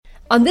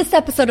On this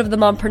episode of The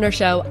Mompreneur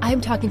Show,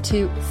 I'm talking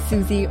to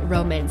Susie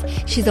Romans.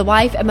 She's a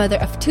wife and mother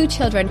of 2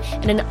 children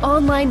and an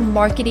online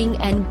marketing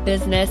and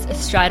business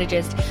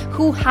strategist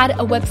who had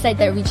a website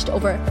that reached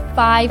over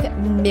 5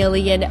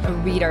 million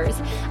readers.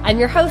 I'm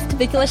your host,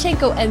 Vicky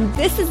Lashenko, and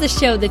this is the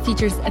show that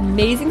features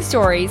amazing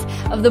stories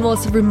of the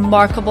most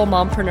remarkable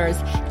mompreneurs.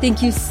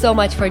 Thank you so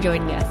much for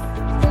joining us.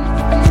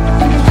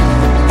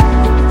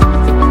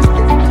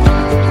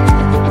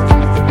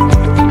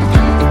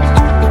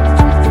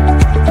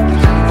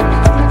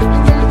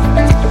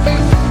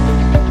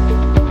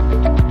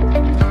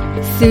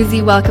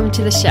 Susie, welcome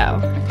to the show.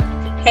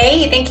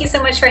 Hey, thank you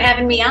so much for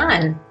having me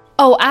on.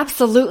 Oh,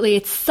 absolutely.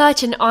 It's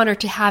such an honor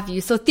to have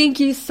you. So thank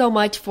you so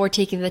much for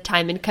taking the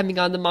time and coming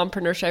on the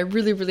Mompreneur Show. I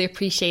really, really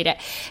appreciate it.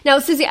 Now,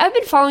 Susie, I've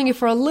been following you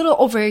for a little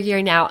over a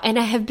year now, and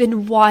I have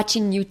been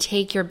watching you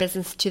take your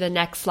business to the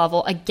next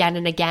level again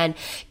and again.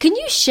 Can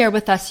you share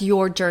with us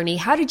your journey?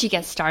 How did you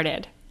get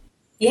started?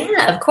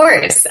 Yeah, of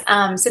course.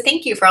 So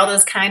thank you for all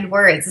those kind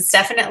words. It's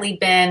definitely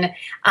been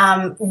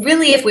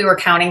really, if we were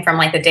counting from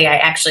like the day I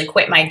actually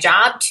quit my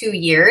job, 2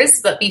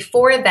 years. But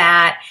before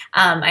that,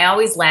 I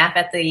always laugh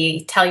at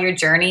the tell your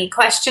journey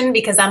question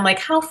because I'm like,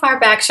 how far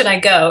back should I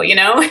go? You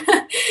know,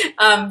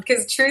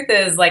 because truth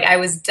is like, I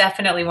was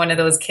definitely one of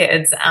those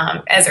kids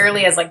as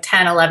early as like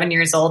 10, 11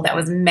 years old that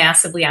was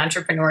massively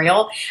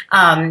entrepreneurial.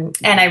 And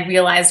I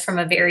realized from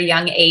a very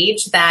young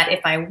age that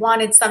if I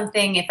wanted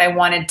something, if I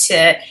wanted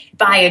to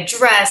buy a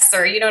dress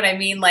or, you know what I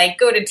mean? Like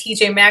go to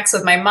TJ Maxx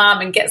with my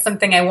mom and get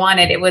something I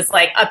wanted. It was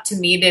like up to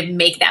me to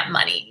make that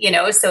money, you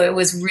know? So it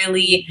was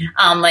really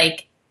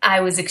like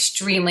I was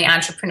extremely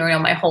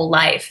entrepreneurial my whole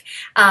life.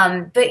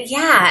 But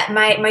yeah,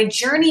 my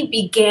journey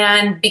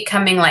began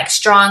becoming like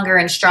stronger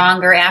and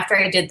stronger after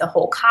I did the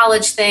whole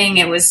college thing.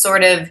 It was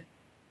sort of,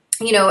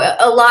 you know,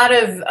 a lot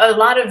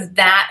of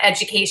that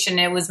education,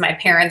 it was my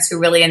parents who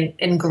really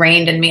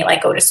ingrained in me,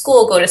 like go to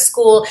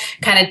school,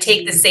 kind of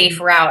take the safe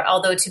route.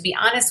 Although to be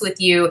honest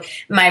with you,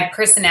 my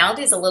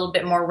personality is a little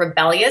bit more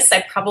rebellious.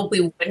 I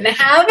probably wouldn't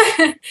have,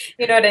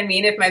 you know what I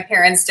mean, if my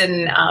parents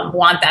didn't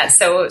want that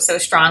so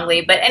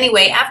strongly. But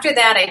anyway, after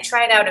that, I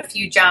tried out a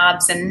few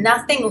jobs and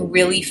nothing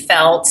really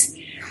felt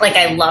like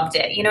I loved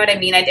it. You know what I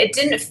mean? It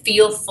didn't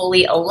feel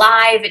fully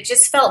alive. It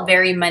just felt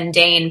very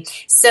mundane.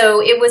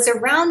 So it was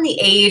around the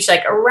age,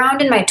 like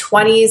around in my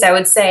 20s, I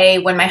would say,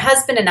 when my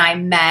husband and I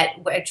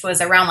met, which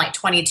was around like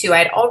 22,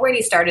 I'd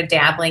already started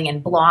dabbling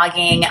in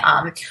blogging.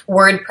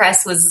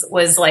 WordPress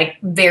was like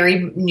very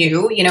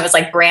new, you know, it was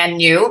like brand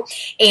new.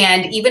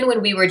 And even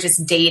when we were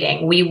just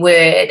dating,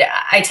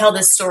 I tell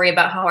this story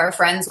about how our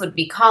friends would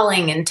be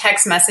calling and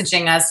text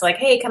messaging us like,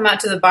 hey, come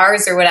out to the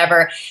bars or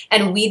whatever.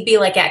 And we'd be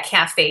like at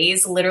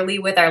cafes, literally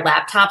with our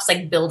laptops,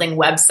 like building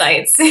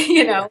websites,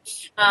 you know?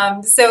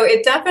 So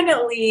it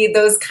definitely,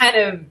 those kind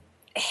of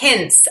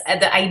hints,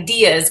 the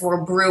ideas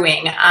were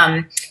brewing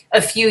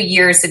a few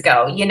years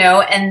ago, you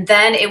know? And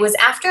then it was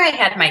after I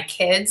had my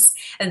kids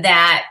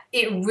that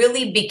it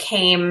really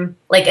became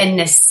like a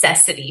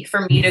necessity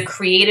for me to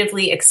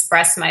creatively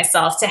express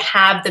myself, to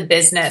have the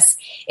business.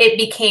 It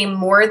became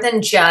more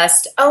than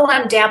just, oh,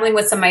 I'm dabbling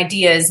with some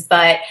ideas,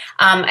 but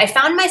I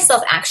found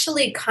myself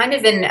actually kind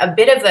of in a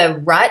bit of a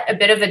rut, a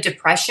bit of a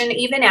depression,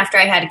 even after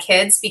I had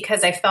kids,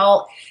 because I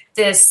felt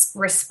this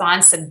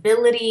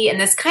responsibility and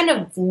this kind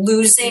of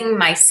losing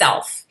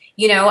myself.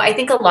 You know, I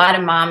think a lot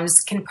of moms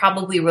can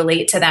probably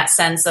relate to that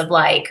sense of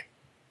like,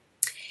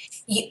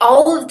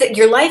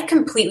 your life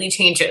completely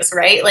changes,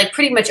 right? Like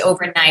pretty much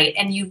overnight,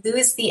 and you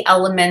lose the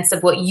elements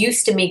of what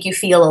used to make you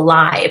feel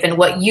alive and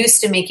what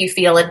used to make you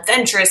feel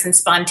adventurous and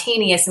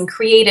spontaneous and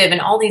creative and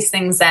all these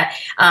things that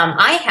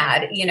I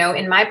had, you know,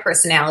 in my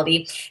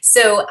personality.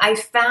 So I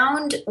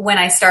found when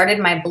I started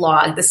my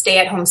blog, the Stay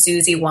at Home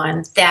Susie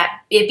one,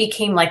 that it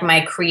became like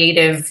my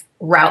creative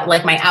route,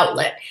 like my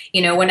outlet.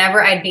 You know,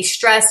 whenever I'd be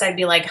stressed, I'd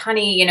be like,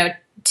 honey, you know,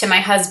 to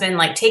my husband,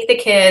 like, take the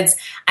kids.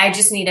 I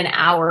just need an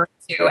hour or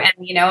two.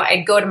 And, you know,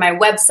 I'd go to my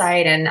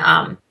website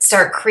and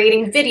start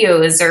creating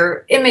videos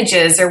or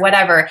images or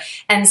whatever.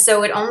 And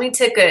so it only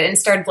took and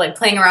started like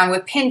playing around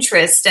with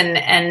Pinterest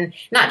and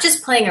not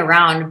just playing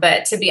around,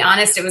 but to be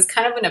honest, it was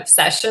kind of an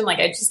obsession. Like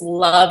I just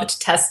loved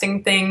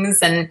testing things.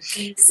 And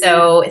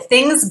so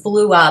things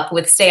blew up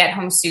with Stay at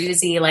Home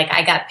Susie. Like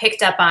I got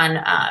picked up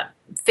on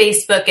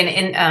Facebook and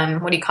in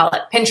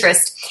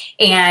Pinterest,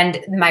 and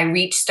my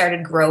reach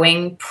started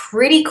growing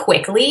pretty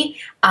quickly.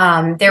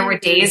 There were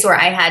days where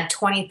I had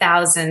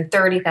 20,000,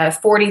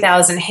 30,000,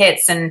 40,000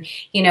 hits. And,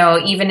 you know,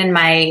 even in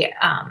my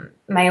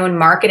own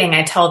marketing,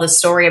 I tell the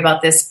story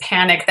about this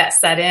panic that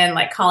set in,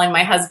 like calling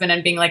my husband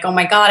and being like, oh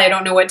my God, I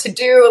don't know what to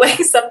do.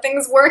 Like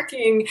something's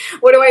working.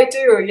 What do I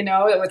do? You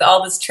know, with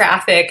all this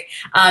traffic.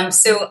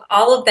 So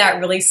all of that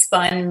really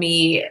spun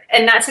me.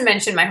 And not to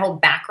mention my whole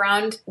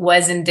background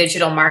was in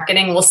digital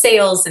marketing,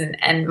 sales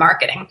and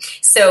marketing.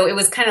 So it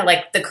was kind of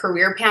like the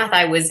career path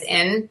I was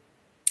in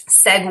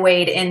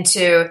segued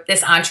into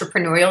this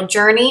entrepreneurial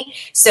journey.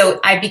 So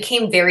I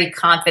became very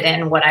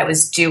confident in what I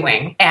was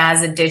doing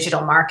as a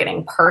digital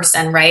marketing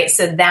person, right?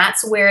 So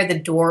that's where the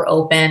door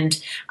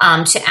opened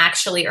to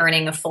actually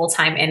earning a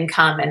full-time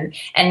income.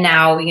 And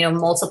now,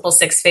 multiple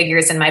six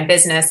figures in my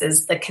business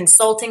is the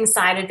consulting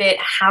side of it.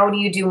 How do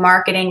you do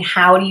marketing?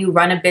 How do you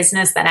run a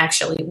business that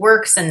actually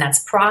works and that's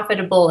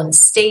profitable and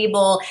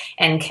stable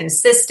and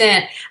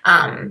consistent?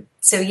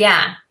 So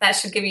yeah, that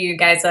should give you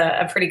guys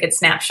a pretty good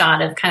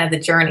snapshot of kind of the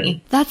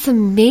journey. That's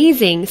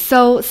amazing.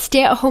 So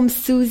Stay at Home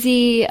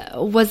Susie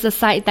was the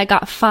site that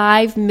got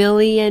 5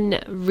 million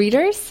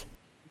readers?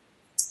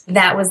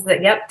 That was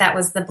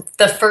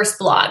the first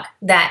blog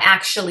that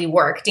actually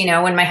worked.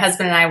 When my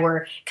husband and I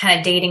were kind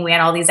of dating, we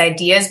had all these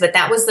ideas, but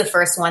that was the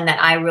first one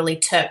that I really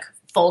took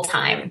full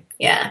time.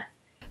 Yeah.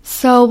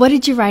 So what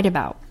did you write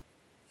about?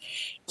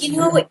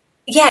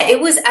 Yeah, it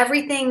was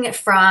everything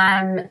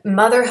from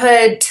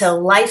motherhood to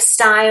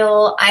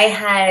lifestyle. I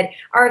had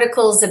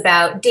articles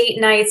about date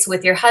nights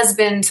with your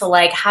husband to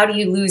like, how do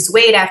you lose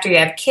weight after you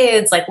have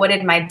kids? Like, what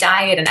did my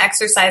diet and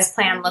exercise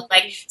plan look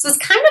like? So it's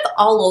kind of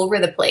all over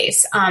the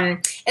place.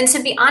 And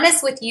to be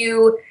honest with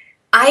you,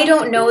 I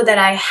don't know that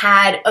I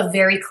had a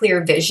very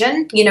clear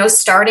vision.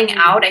 Starting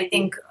out, I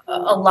think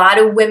a lot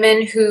of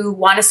women who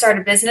want to start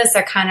a business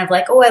are kind of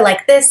like, oh, I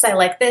like this.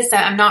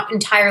 I'm not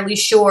entirely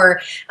sure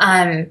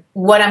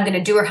what I'm going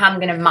to do or how I'm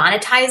going to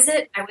monetize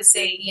it. I would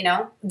say,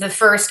 the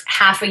first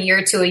half a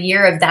year to a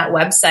year of that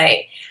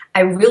website, I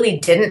really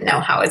didn't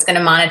know how I was going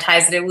to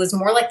monetize it. It was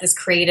more like this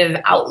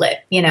creative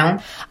outlet,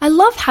 I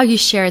love how you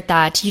shared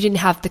that you didn't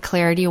have the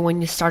clarity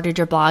when you started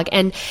your blog.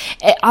 And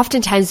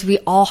oftentimes we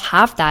all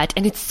have that.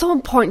 And it's so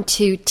important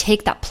to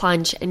take that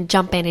plunge and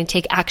jump in and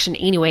take action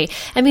anyway.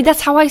 I mean,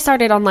 that's how I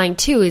started online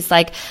too, is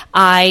like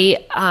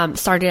I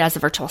started as a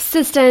virtual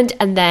assistant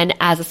and then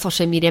as a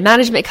social media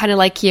management, kind of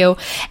like you.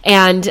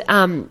 And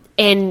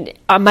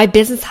my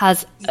business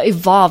has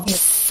evolved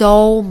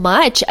so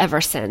much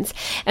ever since.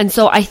 And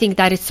so I think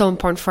that it's so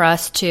important for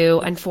us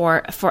to, and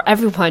for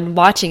everyone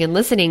watching and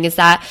listening, is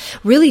that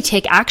really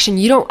take action.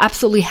 You don't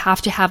absolutely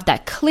have to have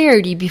that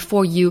clarity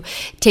before you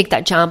take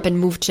that jump and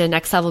move to the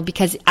next level,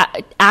 because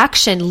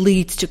action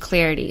leads to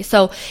clarity.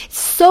 So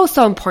so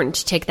important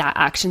to take that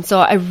action. So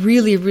I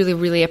really, really,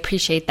 really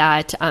appreciate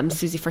that,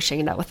 Susie, for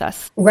sharing that with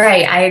us.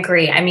 Right. I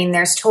agree. I mean,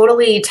 there's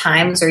totally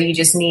times where you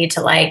just need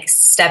to like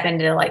step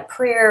into like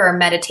prayer or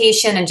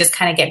meditation and just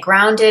kind of get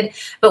grounded.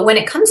 But when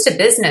it comes to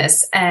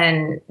business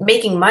and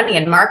making money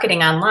and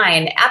marketing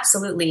online,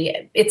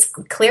 absolutely, it's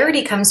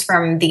clarity comes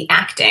from the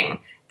acting,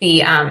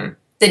 the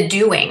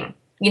doing.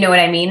 You know what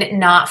I mean?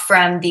 Not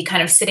from the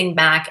kind of sitting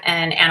back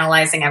and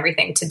analyzing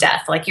everything to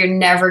death. Like, you're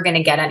never going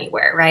to get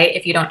anywhere, right?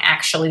 If you don't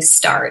actually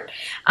start.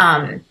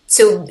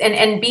 So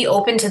be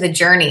open to the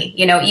journey.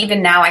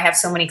 Even now I have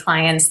so many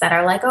clients that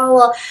are like, oh,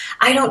 well,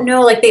 I don't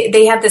know. Like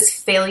they have this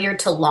failure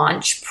to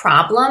launch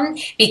problem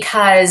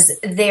because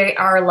they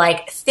are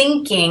like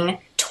thinking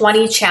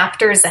 20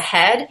 chapters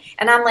ahead.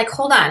 And I'm like,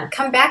 hold on,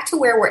 come back to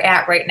where we're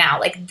at right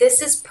now. Like,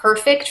 this is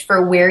perfect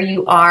for where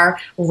you are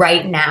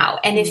right now.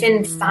 And if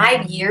in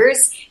 5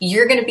 years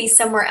you're going to be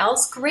somewhere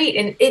else, great.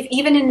 And if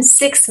even in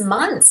 6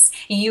 months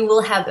you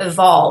will have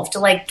evolved,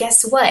 like,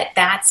 guess what?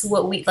 That's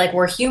what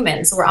we're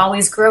humans. We're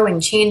always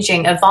growing,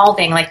 changing,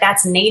 evolving. Like,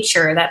 that's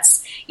nature.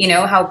 That's,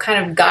 how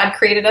kind of God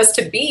created us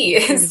to be,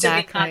 is to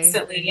be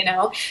constantly,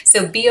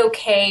 So be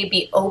okay,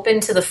 be open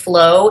to the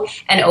flow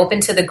and open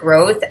to the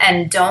growth,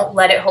 and don't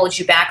let it hold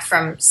you back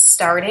from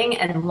starting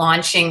and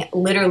launching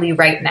literally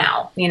right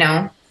now,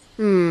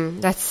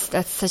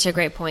 That's such a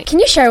great point. Can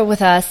you share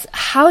with us,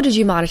 how did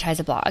you monetize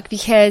a blog?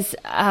 Because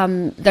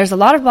there's a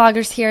lot of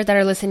bloggers here that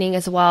are listening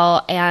as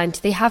well, and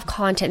they have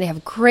content. They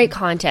have great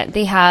content.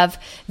 They have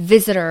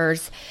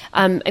visitors.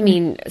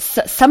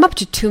 Some up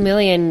to 2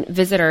 million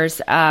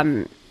visitors.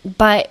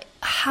 But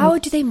how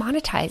do they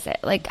monetize it?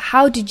 Like,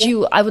 I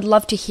would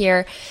love to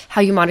hear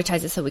how you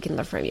monetize it so we can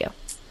learn from you.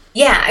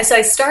 Yeah, so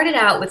I started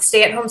out with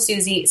Stay at Home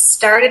Susie,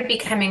 started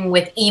becoming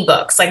with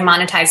ebooks, like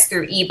monetized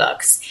through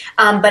ebooks.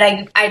 But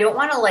I don't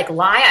want to like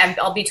lie.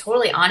 I'll be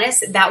totally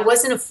honest. That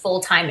wasn't a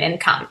full-time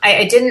income.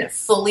 I didn't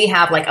fully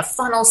have like a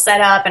funnel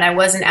set up, and I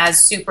wasn't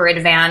as super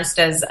advanced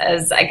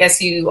as I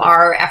guess you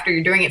are after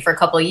you're doing it for a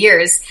couple of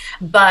years.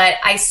 But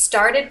I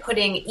started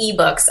putting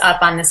ebooks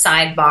up on the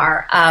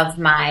sidebar of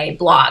my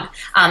blog.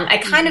 I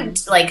kind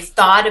of like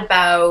thought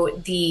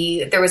about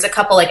there was a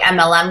couple like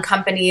MLM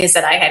companies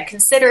that I had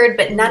considered,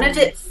 but none of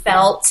it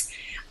felt,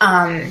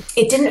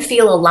 it didn't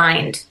feel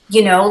aligned.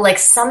 Like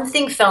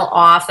something felt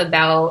off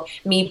about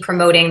me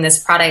promoting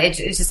this product.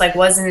 It just like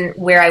wasn't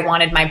where I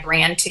wanted my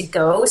brand to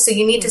go. So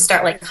you need to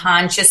start like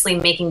consciously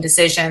making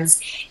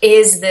decisions.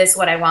 Is this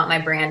what I want my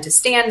brand to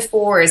stand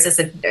for? Is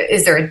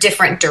there a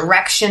different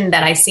direction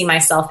that I see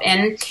myself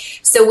in?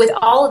 So with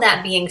all of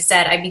that being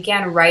said, I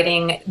began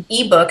writing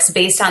ebooks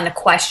based on the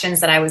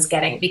questions that I was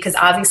getting, because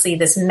obviously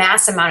this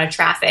mass amount of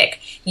traffic,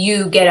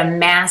 you get a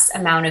mass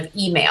amount of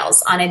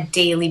emails on a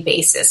daily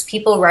basis.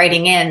 People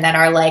writing in that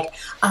are like,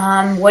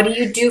 What do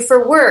you do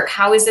for work?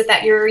 How is it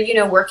that you're,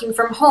 working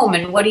from home?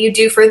 And what do you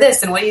do for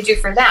this? And what do you do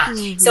for that?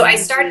 Mm-hmm. So I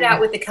started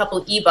out with a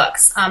couple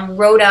ebooks,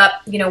 wrote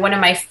up, one of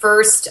my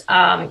first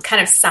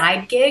kind of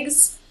side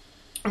gigs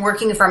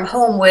working from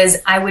home was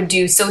I would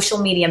do social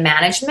media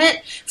management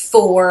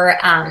for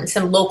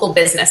some local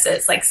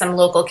businesses, like some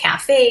local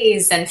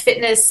cafes and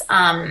fitness,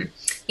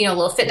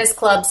 little fitness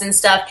clubs and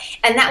stuff.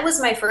 And that was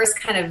my first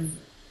kind of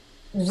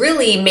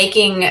really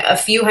making a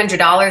few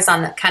 $100s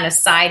on the kind of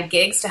side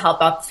gigs to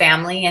help out the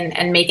family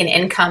and make an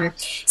income.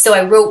 So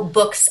I wrote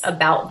books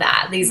about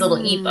that, these little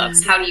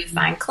ebooks. How do you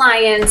find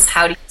clients?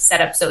 How do you set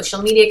up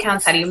social media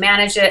accounts? How do you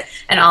manage it?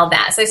 And all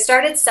that. So I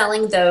started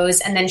selling those.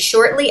 And then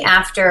shortly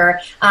after,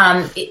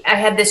 I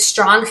had this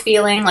strong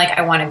feeling like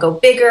I want to go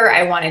bigger.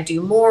 I want to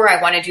do more.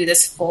 I want to do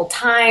this full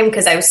time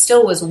because I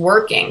still was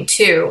working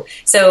too.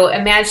 So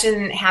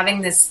imagine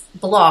having this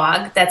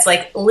blog that's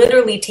like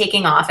literally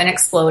taking off and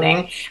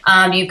exploding.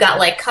 You've got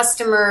like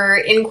customer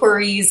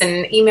inquiries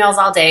and emails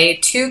all day,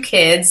 2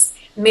 kids,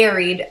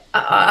 married,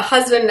 a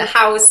husband, a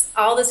house,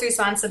 all this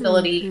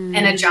responsibility and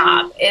a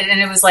job.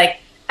 And it was like,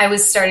 I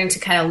was starting to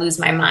kind of lose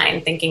my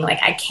mind thinking like,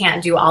 I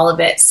can't do all of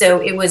it. So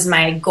it was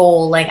my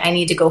goal. Like I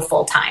need to go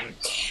full time.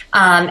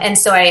 And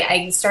so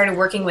I started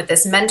working with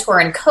this mentor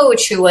and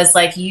coach who was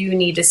like, you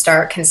need to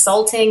start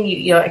consulting.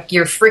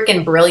 You're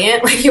freaking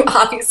brilliant. Like you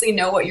obviously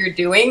know what you're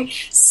doing.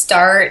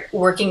 Start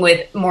working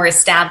with more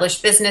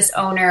established business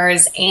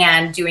owners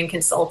and doing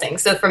consulting.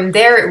 So from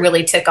there, it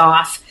really took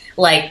off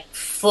like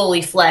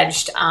fully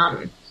fledged,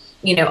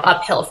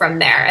 uphill from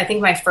there. I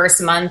think my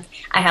first month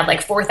I had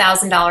like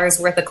 $4,000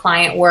 worth of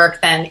client work,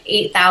 then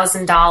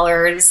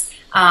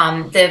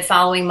 $8,000 the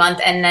following month,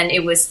 and then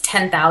it was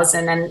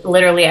 $10,000. And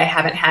literally I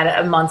haven't had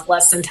a month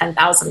less than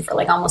 $10,000 for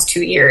like almost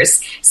 2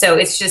 years. So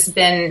it's just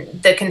been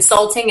the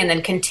consulting and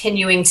then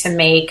continuing to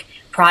make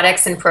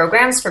products and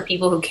programs for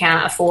people who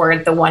can't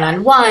afford the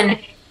one-on-one.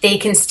 They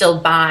can still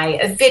buy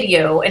a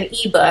video, an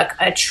ebook,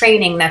 a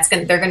training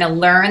they're going to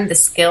learn the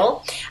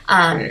skill,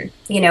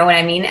 you know what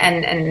I mean,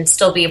 and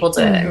still be able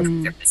to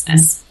improve their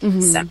business.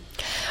 So.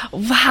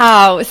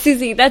 Wow,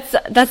 Susie,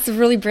 that's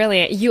really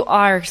brilliant. You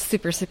are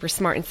super, super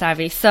smart and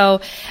savvy. So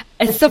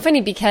it's so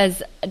funny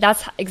because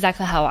that's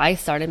exactly how I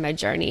started my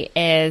journey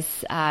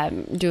is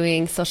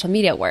doing social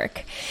media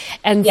work.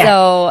 And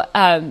so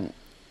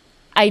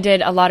I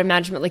did a lot of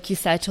management, like you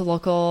said, to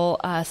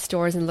local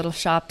stores and little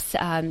shops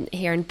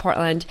here in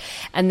Portland,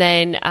 and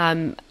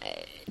then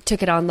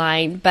took it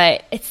online.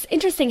 But it's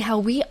interesting how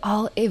we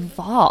all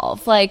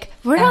evolve. Like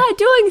we're not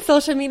doing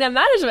social media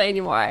management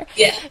anymore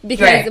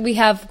because we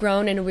have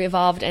grown and we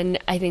evolved. And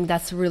I think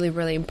that's really,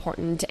 really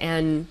important.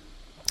 And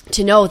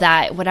to know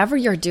that whatever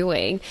you're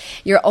doing,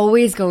 you're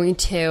always going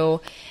to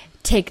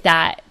take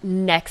that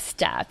next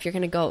step. You're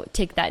going to go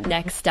take that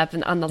next step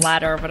on the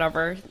ladder or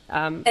whatever.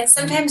 And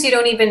sometimes you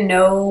don't even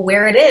know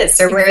where it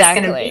is or where it's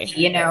going to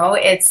be,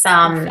 it's,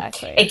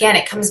 again,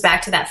 it comes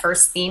back to that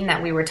first theme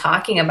that we were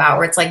talking about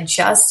where it's like,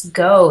 just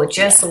go,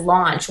 just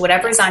launch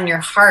whatever's on your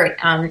heart,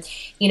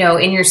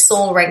 in your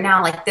soul right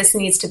now, like this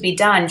needs to be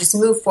done. Just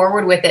move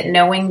forward with it,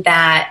 knowing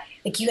that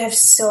like you have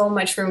so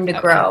much room to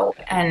grow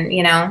and,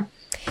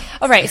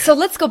 All right, so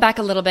let's go back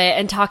a little bit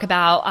and talk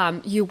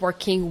about you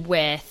working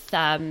with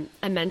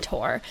a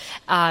mentor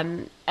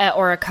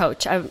or a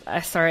coach.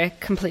 Sorry, I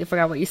completely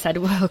forgot what you said,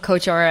 a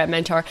coach or a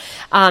mentor.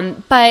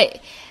 But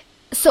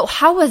so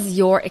how was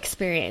your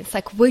experience?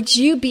 Like, would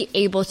you be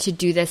able to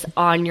do this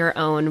on your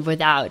own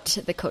without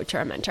the coach or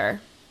a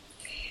mentor?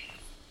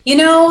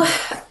 Probably,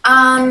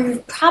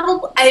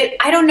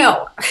 I don't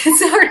know.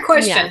 It's a hard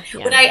question.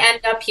 Yeah. Would I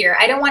end up here?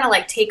 I don't want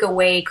to take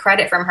away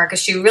credit from her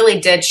because she really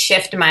did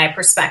shift my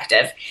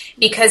perspective,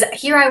 because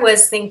here I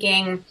was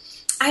thinking,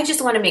 I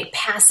just want to make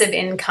passive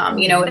income.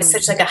 It's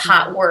such like a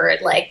hot word,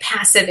 like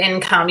passive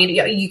income.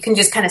 You can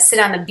just kind of sit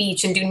on the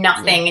beach and do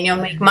nothing and you'll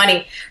make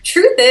money.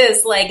 Truth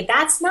is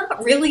that's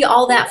not really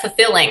all that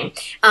fulfilling.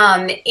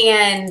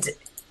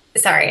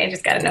 Sorry, I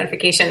just got a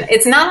notification.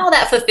 It's not all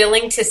that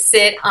fulfilling to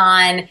sit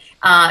around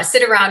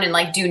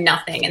and do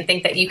nothing and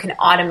think that you can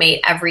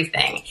automate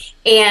everything.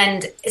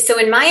 And so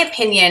in my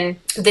opinion,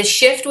 the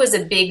shift was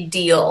a big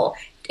deal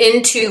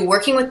into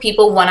working with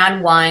people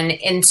one-on-one,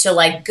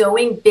 into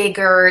going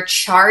bigger,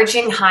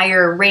 charging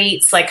higher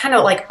rates, kind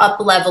of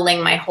up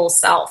leveling my whole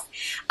self.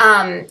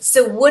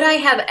 So would I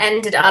have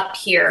ended up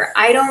here?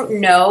 I don't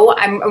know.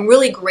 I'm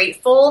really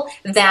grateful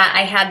that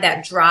I had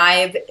that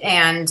drive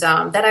and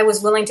that I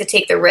was willing to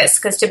take the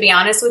risk. Because to be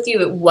honest with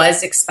you, it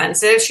was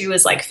expensive. She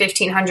was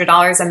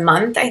 $1,500 a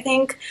month, I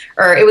think,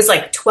 or it was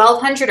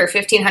 $1,200 or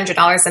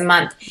 $1,500 a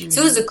month.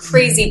 So it was a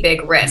crazy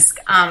big risk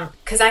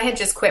because I had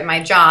just quit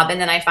my job, and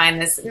then I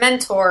find this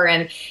mentor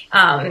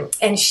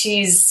and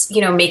she's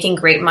making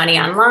great money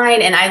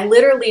online, and I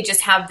literally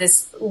just have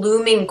this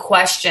looming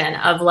question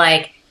of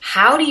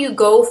how do you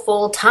go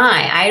full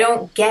time? I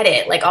don't get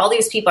it. Like, all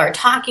these people are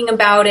talking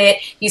about it.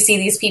 You see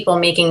these people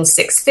making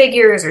 6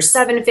 figures or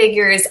 7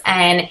 figures,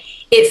 and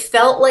it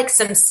felt like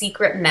some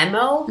secret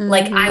memo.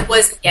 Like, I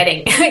wasn't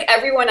getting, like,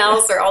 everyone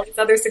else or all these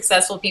other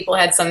successful people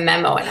had some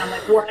memo, and I'm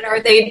like, what are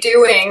they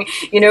doing?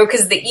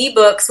 Because the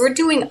ebooks were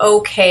doing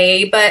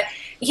okay, but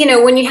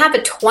when you have a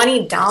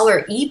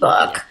 $20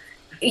 ebook,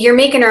 you're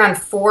making around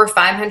 $400 or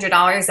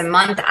 $500 a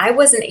month. I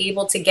wasn't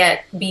able to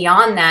get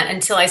beyond that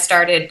until I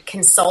started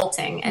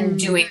consulting and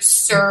doing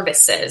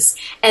services,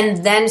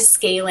 and then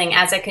scaling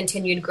as I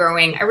continued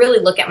growing. I really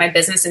look at my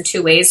business in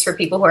 2 ways for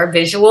people who are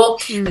visual.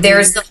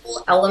 There's the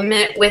whole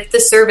element with the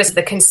service,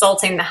 the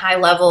consulting, the high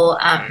level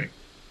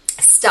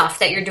stuff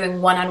that you're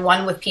doing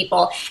one-on-one with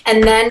people.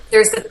 And then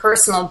there's the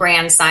personal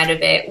brand side of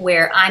it,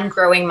 where I'm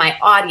growing my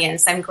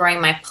audience, I'm growing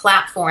my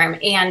platform,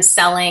 and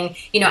selling.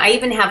 I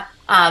even have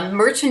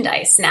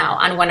merchandise now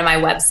on one of my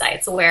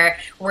websites, where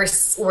we're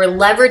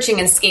leveraging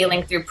and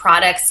scaling through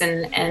products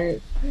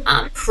and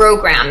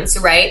programs,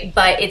 right?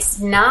 But it's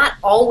not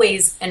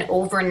always an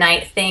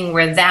overnight thing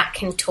where that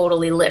can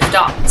totally lift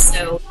off.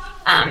 So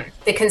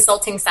the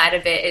consulting side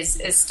of it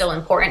is still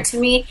important to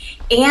me,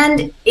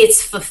 and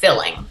it's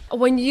fulfilling.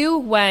 When you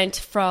went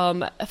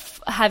from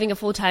having a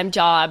full-time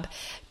job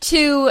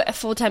to a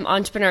full-time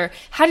entrepreneur,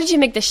 how did you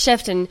make the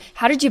shift, and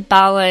how did you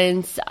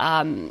balance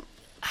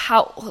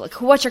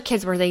what's your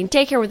kids? Were they in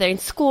daycare? Were they in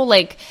school?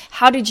 Like,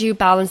 how did you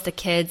balance the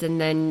kids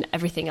and then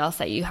everything else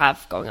that you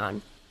have going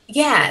on?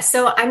 Yeah.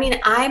 So,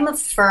 I'm a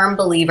firm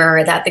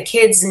believer that the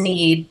kids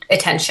need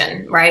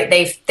attention, right?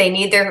 They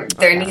need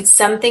need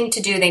something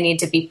to do. They need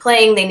to be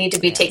playing. They need to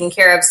be taken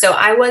care of. So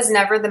I was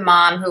never the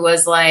mom who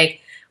was like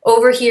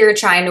over here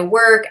trying to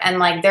work, and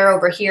like they're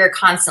over here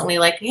constantly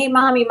like, hey,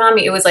 mommy.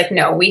 It was like,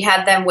 no, we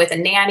had them with a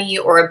nanny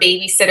or a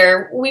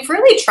babysitter. We've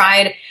really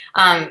tried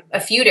a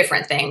few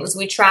different things.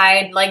 We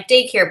tried like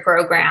daycare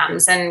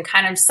programs and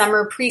kind of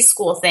summer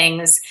preschool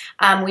things.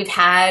 We've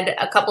had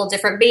a couple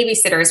different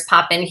babysitters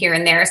pop in here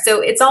and there.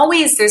 So there's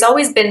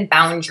always been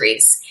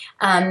boundaries,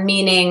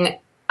 meaning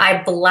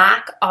I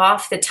block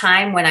off the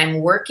time when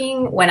I'm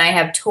working, when I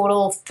have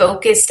total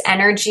focused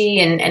energy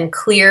and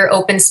clear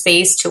open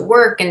space to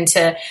work and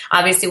to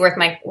obviously work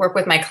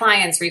with my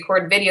clients,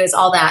 record videos,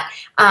 all that.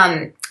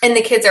 And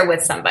the kids are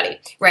with somebody,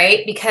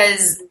 right?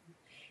 Because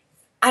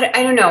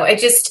I don't know.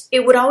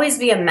 It would always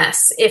be a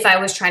mess if I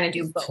was trying to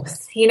do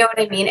both. You know what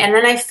I mean? And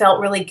then I felt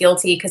really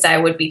guilty because I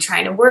would be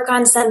trying to work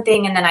on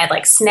something, and then I'd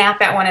like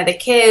snap at one of the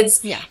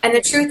kids. Yeah. And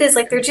the truth is,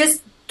 like, they're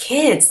just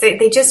kids.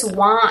 They just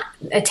want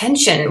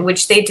attention,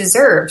 which they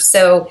deserve.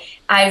 So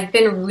I've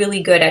been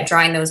really good at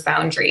drawing those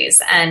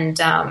boundaries. And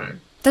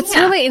that's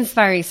really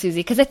inspiring, Susie,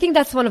 because I think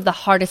that's one of the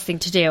hardest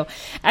things to do.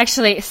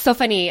 Actually, it's so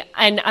funny,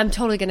 and I'm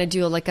totally going to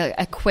do like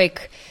a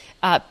quick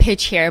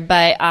pitch here,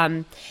 but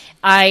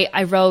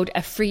I wrote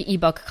a free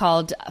ebook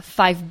called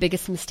 5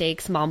 Biggest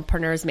Mistakes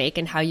Mompreneurs Make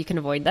and How You Can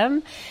Avoid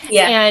Them.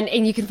 Yeah.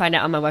 And you can find it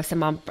on my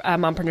website,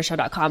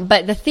 mompreneurshow.com.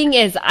 But the thing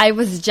is, I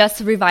was just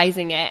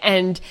revising it,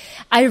 and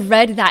I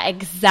read that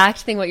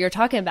exact thing what you're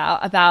talking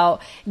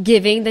about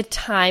giving the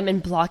time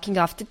and blocking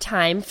off the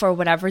time for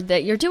whatever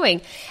that you're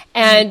doing.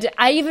 And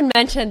I even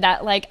mentioned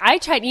that, like, I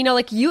tried,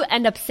 like you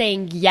end up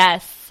saying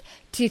yes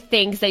to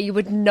things that you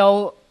would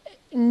not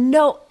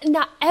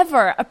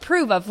ever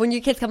approve of when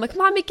your kids come like,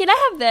 Mommy, can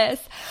I have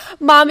this?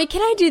 Mommy,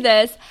 can I do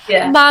this?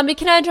 Yeah. Mommy,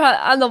 can I draw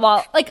on the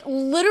wall? Like,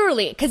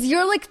 literally, because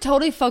you're like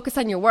totally focused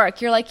on your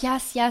work. You're like,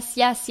 yes, just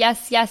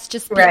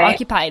be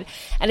occupied.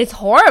 And it's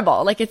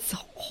horrible. Like, it's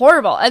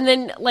horrible. And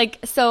then like,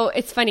 so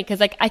it's funny because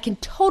like I can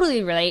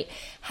totally relate.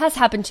 Has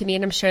happened to me,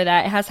 and I'm sure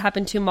that it has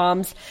happened to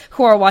moms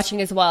who are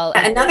watching as well.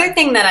 Another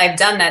thing that I've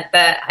done that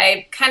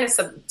I kind of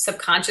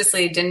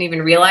subconsciously didn't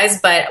even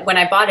realize, but when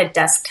I bought a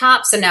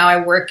desktop, so now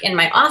I work in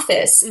my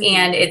office,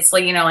 and it's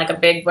like, like a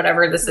big,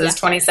 whatever this is,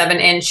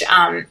 27-inch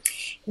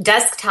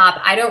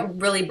desktop. I don't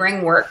really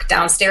bring work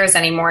downstairs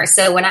anymore.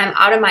 So when I'm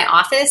out of my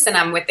office and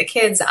I'm with the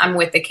kids,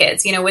 with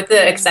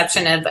the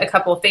exception of a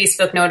couple of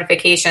Facebook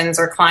notifications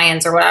or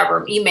clients or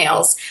whatever,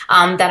 emails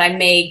that I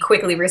may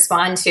quickly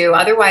respond to.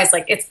 Otherwise,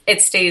 like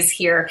it stays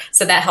here.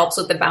 So that helps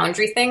with the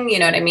boundary thing. You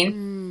know what I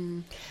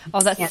mean?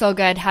 Oh, that's so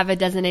good. Have a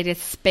designated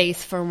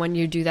space for when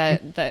you do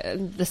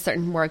the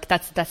certain work.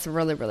 That's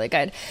really, really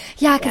good.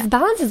 Yeah, because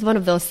balance is one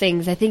of those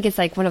things. I think it's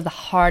like one of the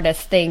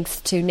hardest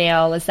things to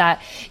nail is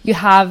that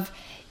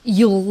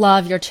you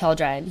love your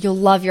children, you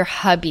love your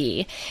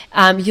hubby,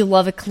 you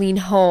love a clean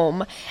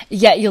home,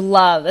 yet you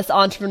love this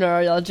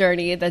entrepreneurial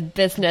journey, the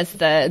business,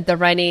 the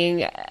running,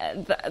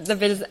 the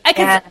business.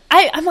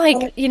 I'm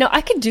like,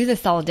 I could do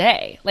this all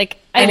day. Like,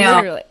 I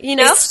literally,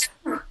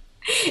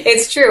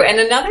 It's true. And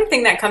another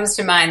thing that comes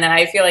to mind that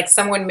I feel like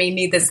someone may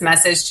need this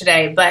message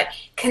today, but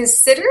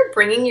consider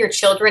bringing your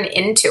children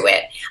into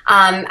it.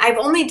 I've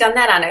only done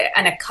that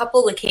on a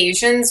couple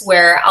occasions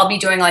where I'll be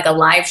doing like a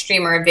live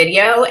stream or a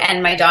video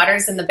and my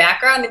daughter's in the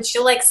background and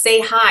she'll like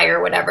say hi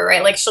or whatever,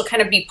 right? Like she'll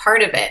kind of be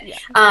part of it.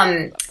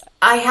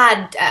 I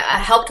had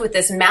helped with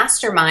this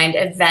mastermind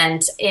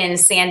event in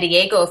San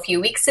Diego a few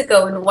weeks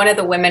ago, and one of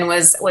the women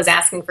was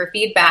asking for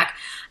feedback.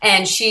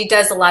 And she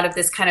does a lot of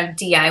this kind of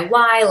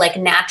DIY, like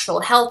natural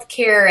health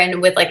care and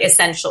with like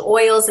essential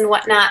oils and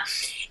whatnot.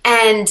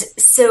 And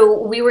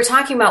so we were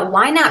talking about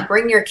why not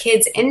bring your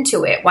kids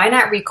into it? Why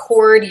not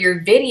record your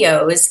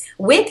videos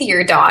with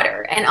your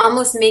daughter and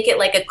almost make it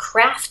like a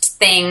craft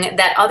thing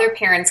that other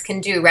parents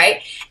can do,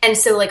 right? And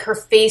so like her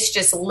face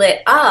just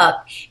lit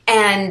up,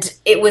 and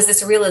it was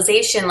this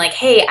realization like,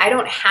 hey, I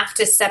don't have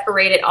to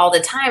separate it all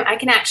the time. I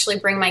can actually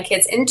bring my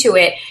kids into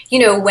it,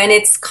 when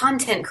it's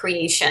content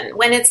creation,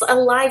 when it's a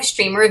live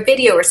stream or a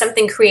video or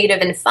something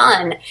creative and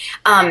fun,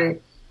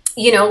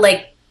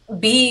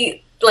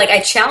 I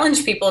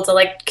challenge people to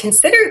like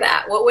consider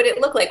that. What would it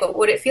look like? What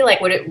would it feel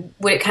like? Would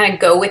it kind of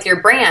go with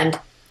your brand?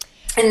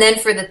 And then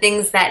for the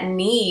things that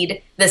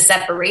need the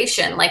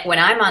separation, like when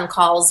I'm on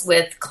calls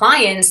with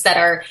clients that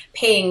are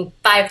paying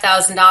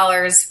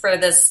 $5,000 for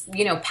this,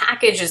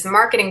 package, this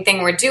marketing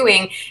thing we're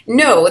doing,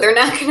 no, they're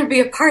not going to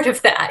be a part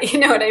of that. You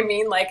know what I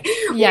mean? Like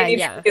we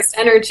need focused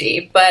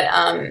energy, but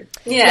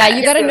you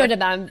got to know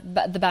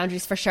the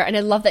boundaries for sure. And I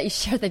love that you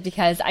shared that,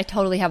 because I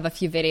totally have a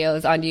few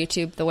videos on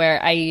YouTube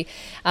where I,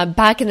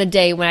 back in the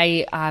day when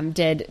I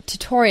did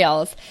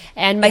tutorials,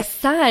 and my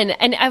son,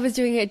 and I was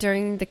doing it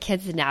during the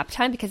kids' nap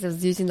time because I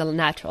was using the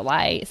natural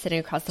light sitting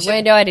across the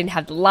window. I didn't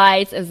have the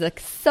lights. It was like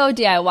so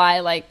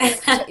DIY, like,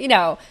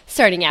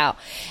 starting out.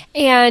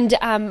 And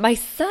my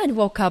son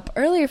woke up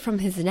earlier from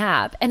his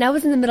nap, and I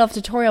was in the middle of a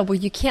tutorial where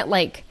you can't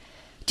like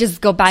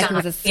just go back. It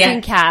was a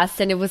screencast,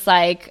 and it was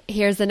like,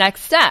 here's the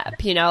next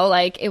step,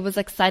 like it was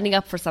like signing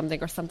up for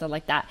something or something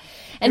like that.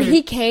 And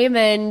he came,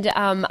 and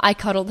I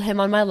cuddled him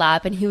on my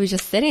lap, and he was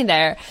just sitting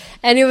there,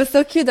 and it was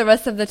so cute. The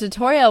rest of the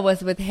tutorial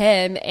was with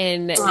him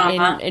in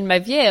my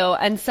view.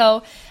 And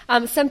so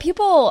some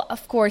people,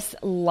 of course,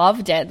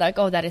 loved it. Like,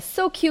 oh, that is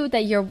so cute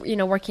that you're,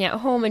 working at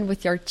home and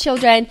with your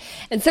children.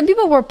 And some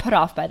people were put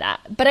off by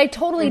that. But I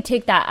totally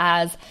take that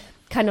as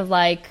kind of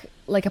like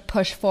a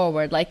push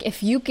forward. Like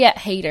if you get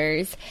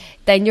haters,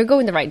 then you're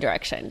going the right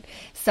direction.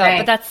 So,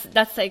 right. But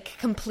that's like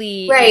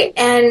complete. Right.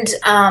 And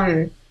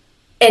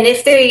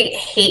if they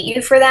hate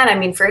you for that, I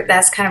mean,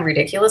 that's kind of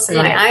ridiculous in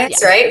my eyes,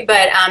 yeah. Right?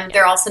 But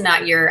they're also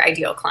not your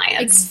ideal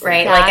clients, exactly.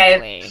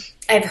 Right? Like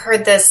I've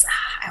heard this,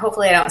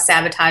 hopefully I don't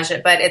sabotage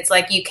it, but it's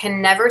like you can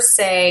never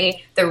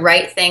say the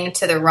right thing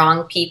to the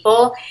wrong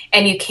people,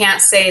 and you can't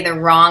say the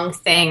wrong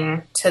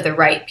thing to the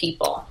right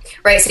people,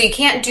 right? So you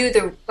can't do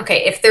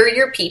if they're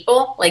your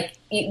people, like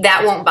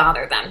that won't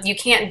bother them. You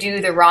can't do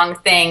the wrong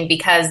thing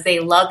because they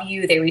love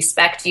you, they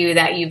respect you,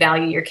 that you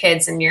value your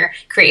kids and your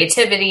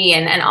creativity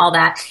and all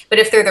that. But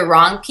if they're the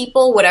wrong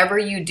people, whatever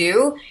you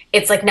do,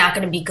 it's like not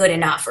going to be good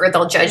enough, or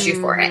they'll judge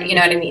you for it. You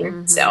know what I mean?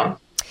 Mm-hmm. So.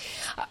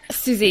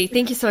 Susie,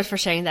 thank you so much for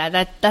sharing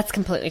that. That's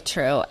completely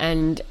true.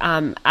 And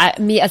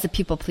me as a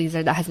people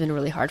pleaser, that has been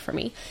really hard for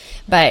me.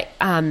 But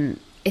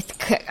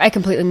I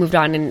completely moved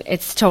on, and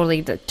it's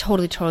totally that's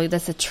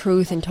the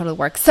truth and totally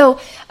works. So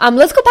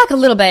let's go back a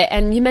little bit.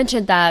 And you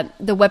mentioned that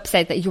the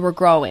website that you were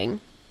growing,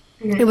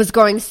 mm-hmm. It was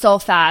growing so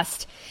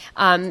fast,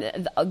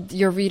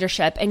 your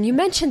readership. And you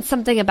mentioned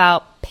something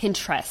about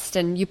Pinterest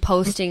and you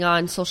posting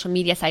on social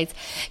media sites.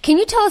 Can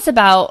you tell us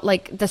about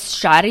like the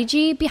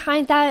strategy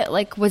behind that?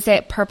 Like, was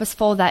it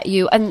purposeful that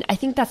and I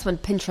think that's when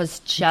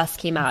Pinterest just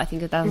came out. I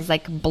think that was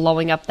like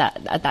blowing up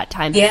at that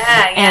time.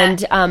 Yeah.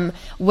 And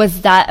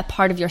was that a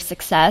part of your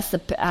success,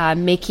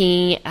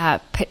 making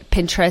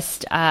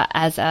Pinterest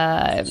as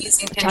a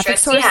traffic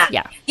source?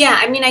 Yeah.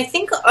 I mean, I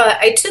think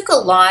I took a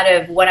lot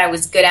of what I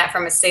was good at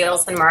from a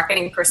sales and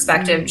marketing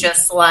perspective,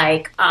 just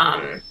like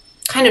kind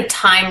of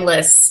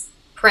timeless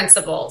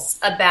principles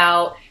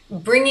about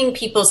bringing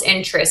people's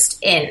interest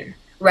in,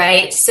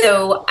 right?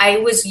 So I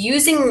was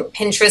using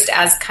Pinterest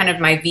as kind of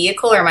my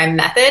vehicle or my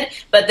method,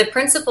 but the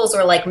principles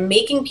are like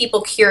making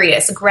people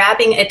curious,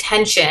 grabbing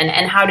attention,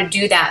 and how to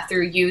do that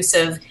through use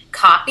of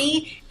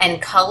copy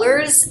and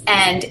colors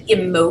and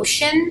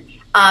emotion.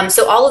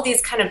 So all of these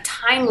kind of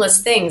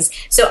timeless things.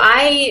 So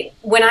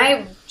when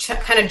I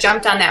kind of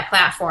jumped on that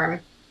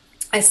platform,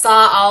 I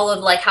saw all of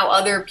like how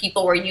other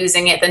people were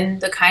using it, and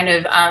the kind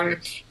of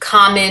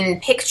common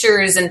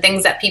pictures and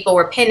things that people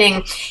were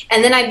pinning.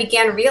 And then I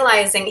began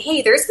realizing,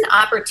 hey, there's an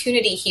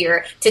opportunity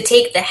here to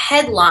take the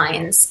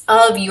headlines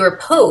of your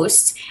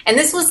post. And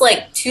this was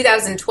like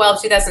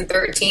 2012,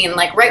 2013,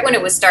 like right when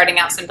it was starting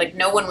out. So like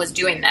no one was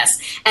doing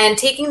this. And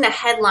taking the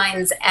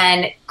headlines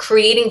and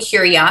creating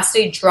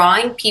curiosity,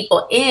 drawing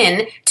people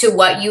in to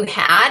what you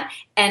had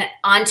and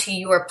onto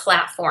your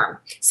platform.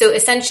 So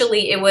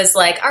essentially it was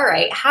like, all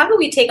right, how do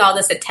we take all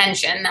this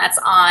attention that's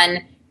on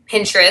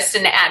Pinterest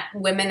and at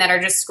women that are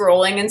just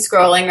scrolling and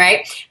scrolling,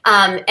 right?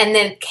 And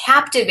then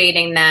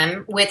captivating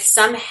them with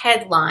some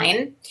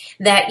headline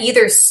that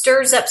either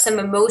stirs up some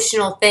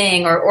emotional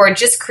thing or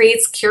just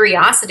creates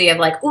curiosity of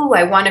like, ooh,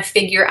 I want to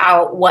figure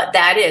out what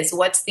that is.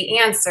 What's the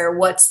answer?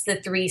 What's the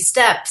 3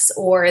 steps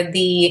or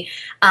the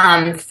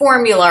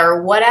formula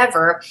or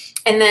whatever?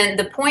 And then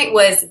the point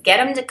was get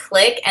them to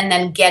click and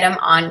then get them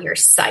on your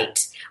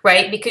site.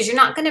 right? Because you're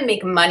not going to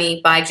make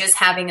money by just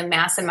having a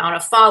mass amount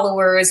of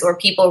followers or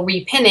people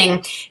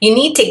repinning. You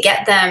need to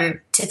get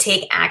them to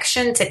take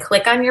action, to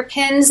click on your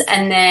pins,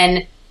 and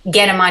then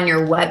get them on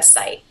your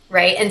website.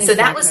 Right. And so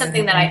that was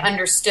something that I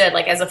understood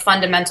like as a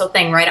fundamental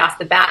thing right off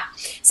the bat.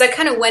 So I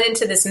kind of went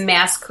into this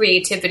mass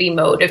creativity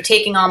mode of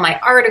taking all my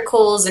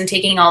articles and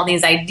taking all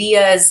these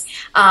ideas,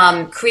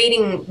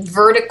 creating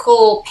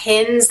vertical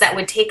pins that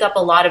would take up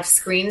a lot of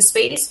screen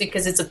space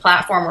because it's a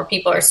platform where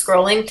people are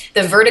scrolling.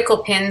 The vertical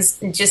pins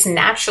just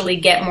naturally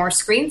get more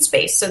screen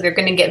space. So they're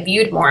going to get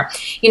viewed more,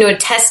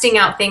 testing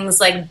out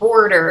things like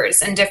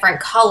borders and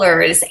different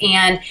colors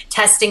and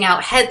testing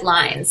out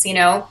headlines,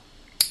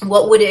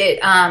 what would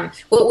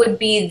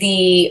be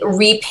the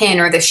repin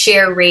or the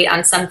share rate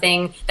on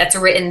something that's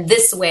written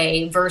this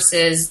way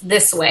versus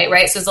this way,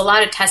 right? So there's a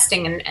lot of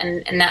testing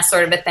and that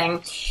sort of a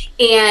thing.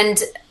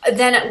 And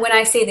then when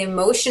I say the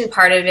emotion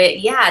part of it,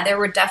 yeah, there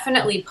were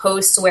definitely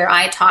posts where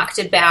I talked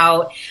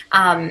about,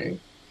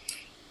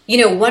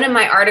 one of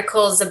my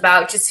articles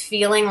about just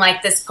feeling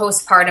like this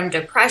postpartum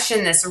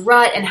depression, this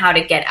rut, and how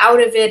to get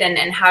out of it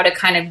and how to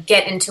kind of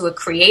get into a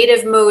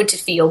creative mode to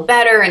feel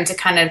better and to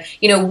kind of,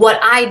 what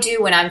I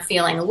do when I'm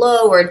feeling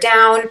low or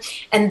down.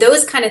 And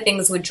those kind of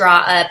things would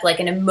draw up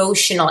like an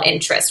emotional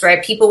interest,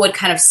 right? People would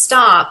kind of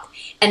stop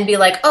and be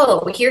like,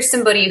 oh, here's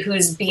somebody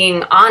who's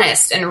being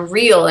honest and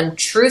real and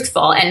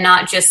truthful and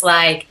not just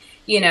like,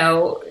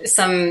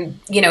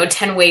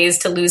 10 ways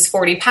to lose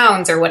 40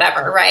 pounds or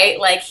whatever, right?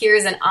 Like,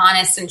 here's an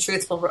honest and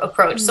truthful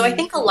approach. Mm-hmm. So I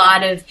think a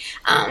lot of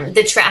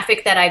the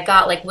traffic that I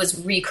got like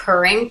was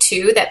recurring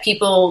too, that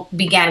people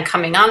began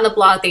coming on the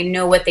blog. They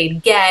know what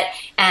they'd get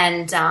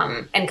and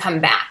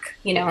come back,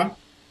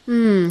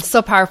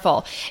 So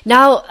powerful.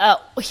 Now,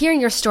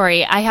 hearing your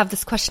story, I have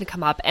this question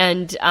come up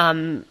and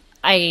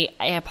I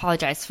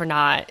apologize for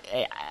not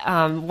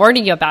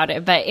warning you about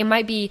it, but it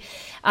might be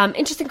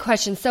interesting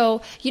question.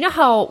 So you know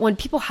how when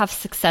people have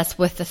success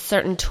with a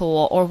certain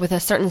tool or with a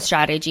certain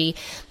strategy,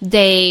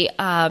 they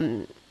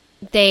end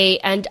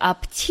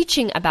up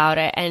teaching about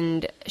it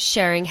and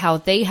sharing how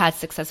they had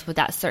success with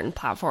that certain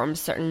platform,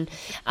 certain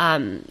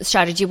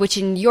strategy, which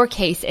in your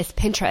case is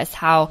Pinterest,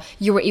 how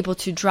you were able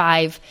to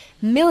drive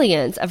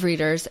millions of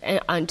readers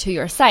onto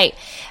your site.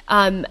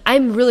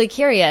 I'm really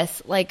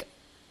curious, like,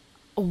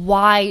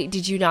 why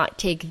did you not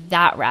take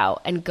that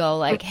route and go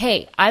like,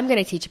 hey, I'm going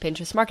to teach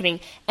Pinterest marketing?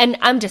 And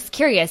I'm just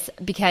curious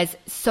because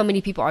so many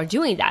people are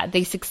doing that.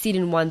 They succeed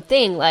in one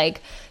thing,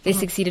 like they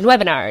succeed in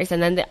webinars,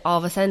 and then all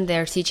of a sudden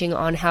they're teaching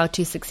on how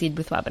to succeed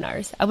with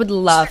webinars. I would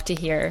love to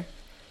hear.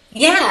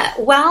 Yeah,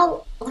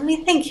 well, let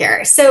me think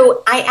here.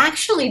 So I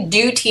actually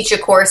do teach a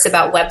course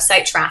about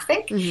website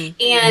traffic.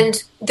 Mm-hmm.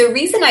 And the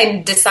reason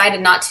I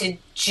decided not to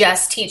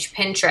just teach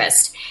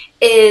Pinterest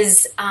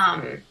is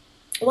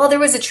there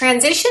was a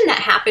transition that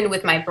happened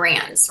with my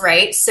brands,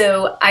 right?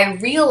 So I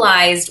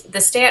realized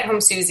the Stay-at-Home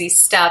Susie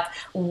stuff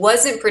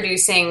wasn't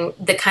producing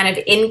the kind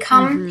of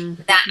income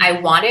that I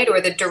wanted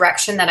or the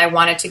direction that I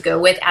wanted to go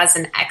with as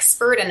an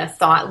expert and a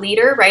thought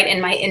leader, right,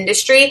 in my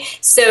industry.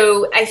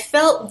 So I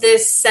felt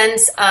this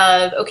sense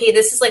of, okay,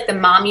 this is like the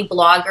mommy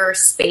blogger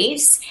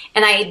space,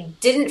 and I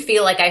didn't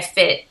feel like I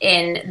fit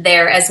in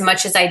there as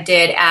much as I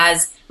did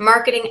as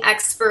marketing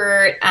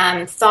expert,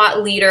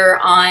 thought leader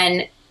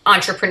on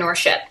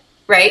entrepreneurship.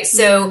 Right.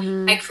 So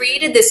I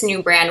created this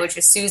new brand, which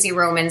was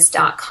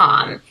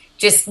SusieRomans.com,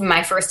 just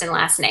my first and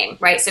last name.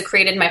 Right. So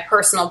created my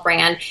personal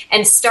brand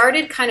and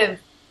started kind of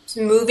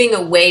moving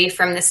away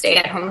from the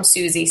Stay-at-Home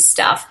Susie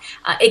stuff.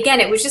 Again,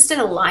 it was just an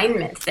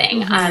alignment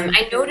thing.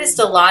 I noticed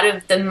a lot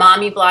of the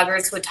mommy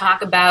bloggers would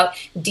talk about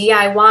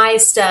DIY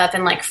stuff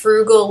and like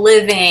frugal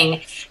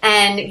living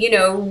and,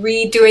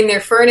 redoing their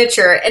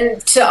furniture.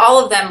 And to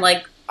all of them,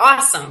 like,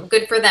 awesome.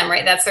 Good for them.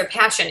 Right. That's their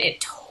passion. It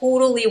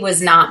totally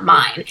was not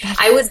mine.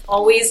 I was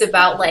always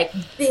about like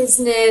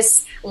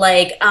business,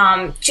 like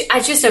I'm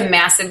just a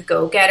massive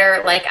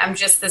go-getter. Like I'm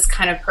just this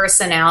kind of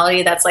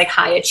personality that's like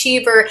high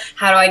achiever.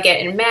 How do I get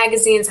in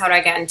magazines? How do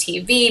I get on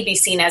TV? Be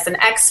seen as an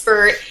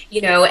expert,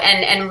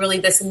 and really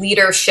this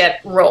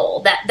leadership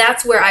role.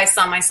 That's where I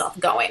saw myself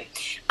going.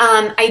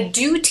 I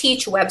do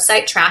teach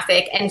website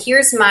traffic, and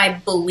here's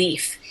my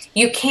belief.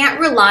 You can't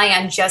rely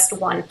on just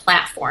one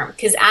platform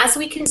because as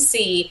we can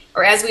see,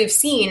 or as we've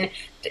seen,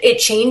 it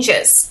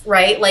changes,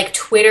 right? Like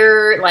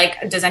Twitter,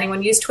 like, does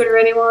anyone use Twitter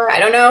anymore? I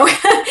don't know.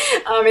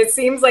 It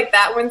seems like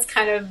that one's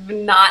kind of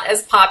not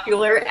as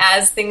popular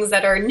as things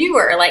that are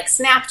newer, like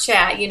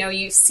Snapchat.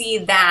 You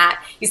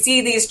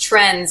see these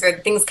trends or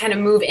things kind of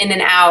move in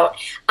and out.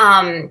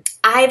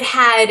 I've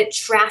had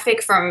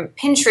traffic from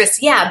Pinterest,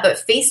 yeah,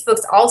 but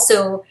Facebook's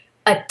also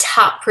a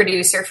top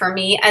producer for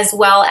me, as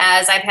well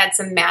as I've had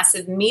some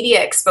massive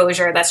media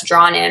exposure that's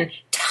drawn in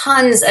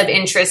tons of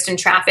interest and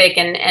traffic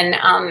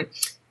and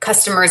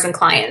customers and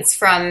clients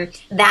from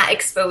that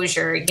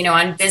exposure,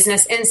 on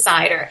Business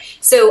Insider.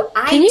 So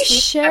I Can you teach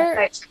share?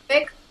 website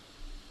traffic.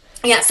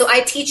 Yeah, so I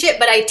teach it,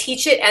 but I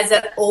teach it as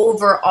an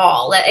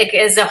overall, like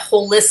as a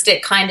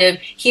holistic kind of,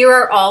 here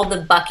are all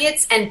the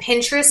buckets, and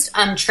Pinterest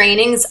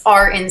trainings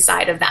are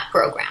inside of that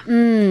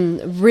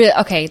program.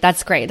 Okay,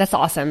 that's great. That's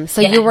awesome. So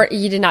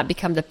you did not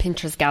become the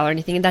Pinterest gal or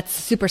anything, and that's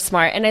super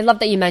smart. And I love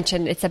that you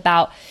mentioned it's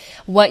about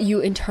what you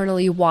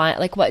internally want,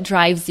 like what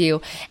drives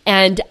you.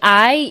 And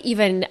I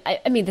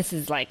mean, this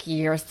is like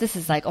years, this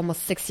is like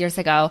almost 6 years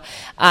ago.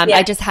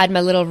 I just had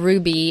my little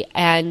Ruby,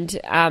 and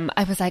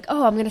I was like,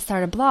 oh, I'm going to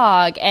start a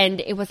blog. And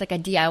it was like a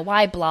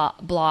DIY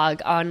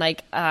blog on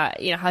like,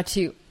 how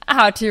to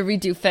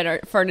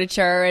redo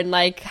furniture and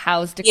like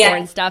house decor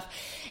and stuff.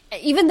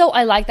 Even though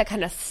I like that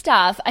kind of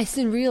stuff, I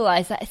soon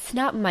realized that it's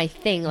not my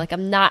thing. Like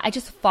I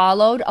just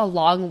followed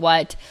along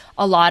what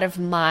a lot of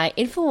my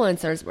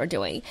influencers were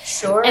doing.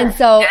 Sure. And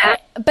so,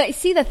 but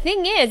see, the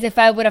thing is, if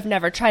I would have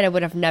never tried, I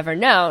would have never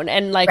known.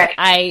 And like,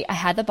 I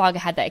had the blog, I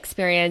had that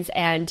experience,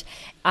 and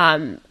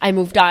I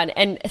moved on.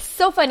 And it's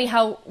so funny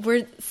how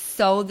we're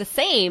so the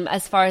same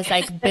as far as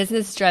like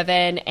business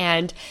driven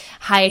and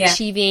high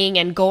achieving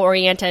and goal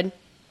oriented.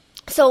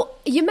 So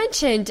you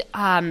mentioned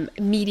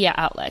media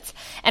outlets,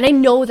 and I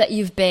know that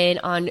you've been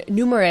on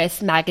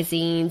numerous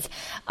magazines,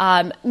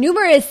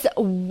 numerous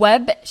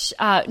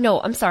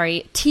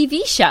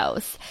TV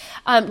shows.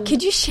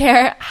 Could you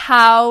share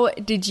how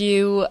did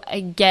you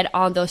get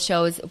on those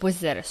shows?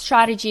 Was it a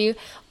strategy,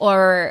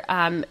 or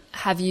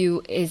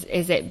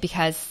is it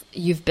because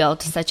you've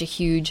built such a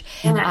huge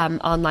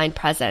online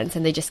presence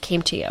and they just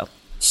came to you?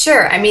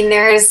 Sure. I mean,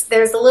 there's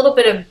a little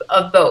bit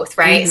of both,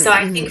 right? So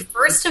I think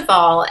first of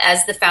all,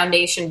 as the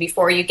foundation,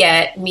 before you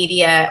get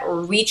media,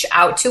 reach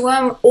out to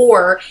them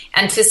or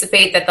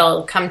anticipate that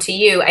they'll come to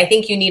you, I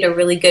think you need a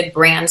really good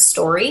brand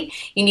story.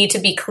 You need to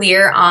be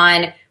clear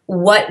on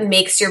what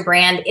makes your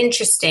brand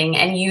interesting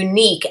and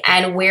unique,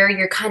 and where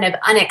you're kind of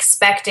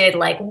unexpected,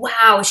 like,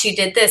 wow, she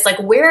did this. Like,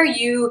 where are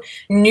you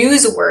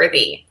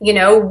newsworthy?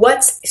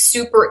 What's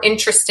super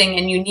interesting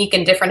and unique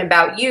and different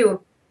about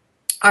you?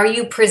 Are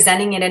you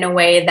presenting it in a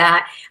way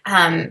that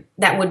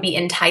that would be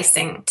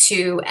enticing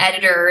to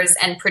editors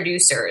and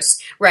producers,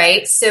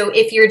 right? So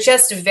if you're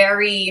just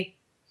very,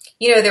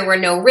 there were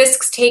no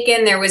risks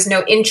taken, there was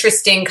no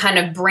interesting kind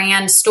of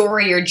brand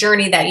story or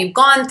journey that you've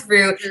gone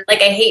through,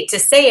 like, I hate to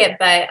say it,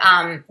 but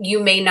you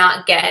may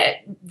not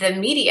get the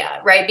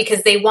media, right?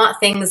 Because they want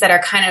things that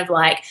are kind of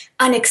like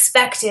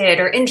unexpected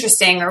or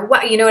interesting, or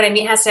what, you know what I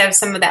mean? It has to have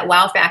some of that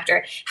wow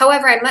factor.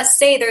 However, I must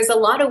say there's a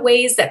lot of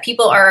ways that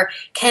people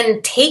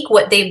can take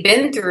what they've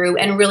been through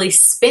and really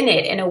spin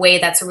it in a way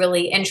that's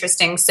really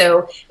interesting.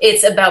 So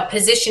it's about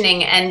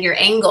positioning and your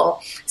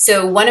angle.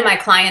 So one of my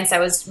clients I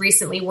was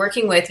recently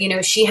working with,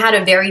 she had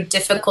a very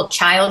difficult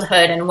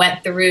childhood and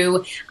went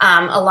through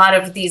a lot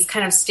of these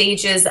kind of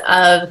stages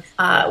of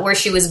where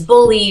she was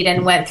bullied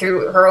and went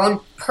through her own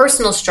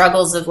personal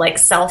struggles of like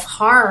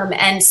self-harm.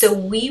 And so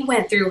we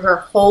went through her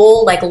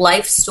whole like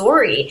life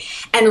story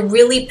and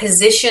really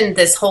positioned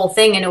this whole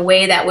thing in a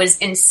way that was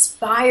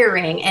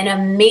inspiring and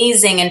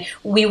amazing. And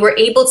we were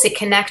able to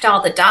connect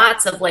all the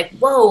dots of like,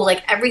 whoa,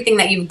 like everything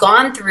that you've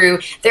gone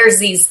through, there's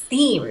these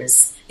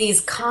themes,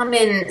 these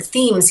common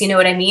themes, you know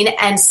what I mean?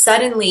 And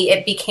suddenly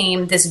it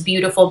became this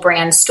beautiful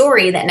brand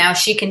story that now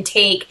she can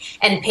take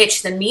and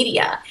pitch the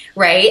media,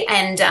 right?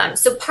 And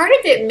so part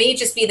of it may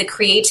just be the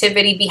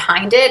creativity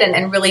behind it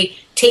and really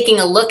taking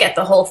a look at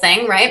the whole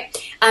thing, right?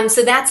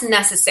 So that's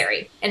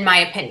necessary, in my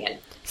opinion.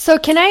 So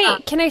can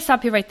I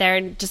stop you right there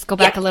and just go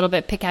back a little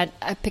bit, pick at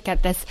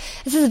this?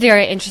 This is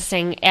very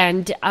interesting,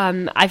 and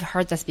I've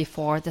heard this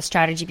before, the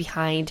strategy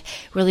behind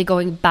really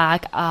going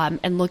back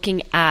and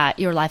looking at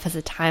your life as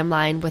a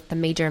timeline with the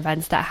major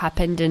events that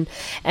happened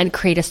and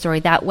create a story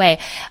that way.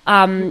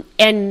 And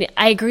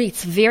I agree,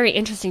 it's very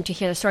interesting to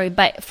hear the story.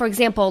 But for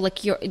example,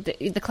 like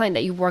the client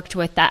that you worked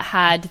with that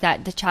had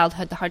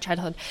the hard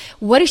childhood,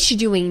 what is she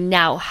doing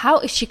now? How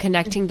is she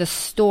connecting the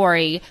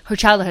story, her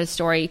childhood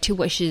story, to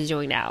what she's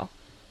doing now?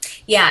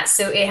 Yeah,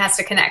 so it has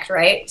to connect,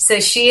 right? So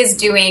she is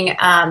doing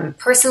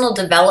personal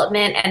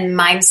development and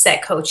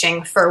mindset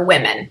coaching for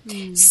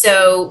women.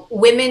 So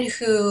women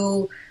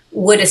who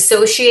would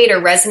associate or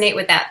resonate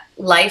with that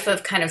life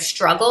of kind of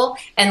struggle,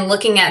 and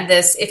looking at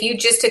this, if you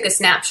just took a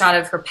snapshot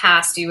of her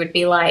past, you would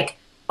be like,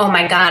 oh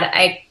my God,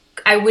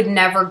 I would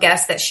never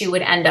guess that she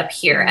would end up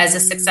here as a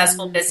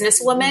successful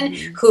businesswoman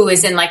who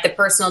is in like the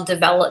personal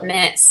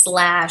development /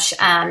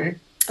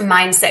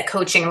 mindset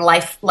coaching,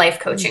 life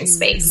coaching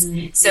space.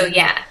 So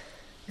yeah.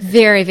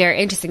 Very,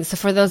 very interesting. So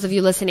for those of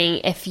you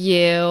listening, if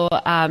you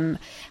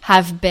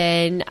have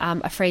been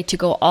afraid to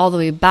go all the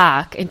way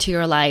back into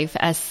your life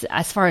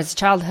as far as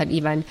childhood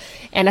even,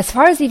 and as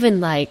far as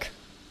even like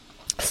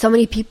so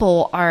many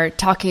people are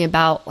talking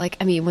about, like,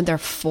 I mean, when they're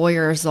 4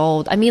 years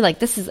old, I mean, like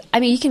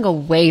you can go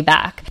way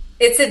back.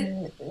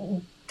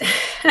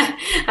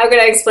 How could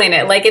I explain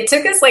it? Like, it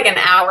took us like an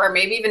hour,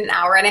 maybe even an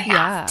hour and a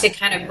half to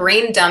kind of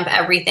brain dump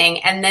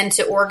everything and then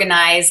to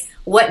organize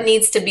what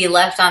needs to be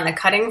left on the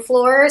cutting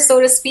floor, so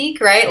to speak,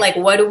 right? Like,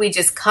 what do we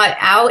just cut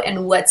out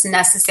and what's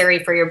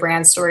necessary for your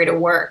brand story to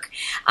work?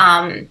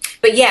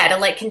 But yeah, to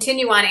like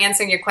continue on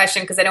answering your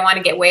question, because I don't want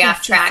to get way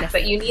off track,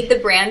 but you need the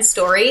brand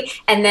story,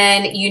 and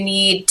then you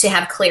need to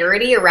have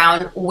clarity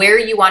around where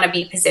you want to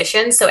be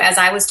positioned. So as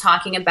I was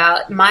talking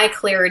about my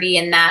clarity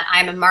in that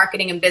I'm a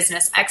marketing and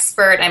business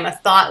expert, I'm a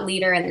thought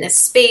leader in this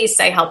space,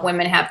 I help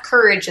women have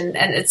courage and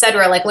et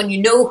cetera. Like when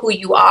you know who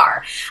you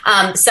are,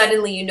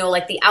 suddenly you know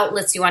like the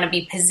outlets you want to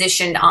be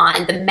positioned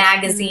on, the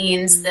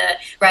magazines,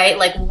 right?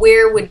 Like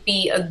where would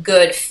be a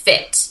good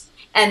fit?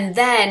 And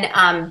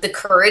then the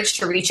courage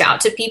to reach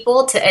out to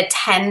people, to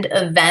attend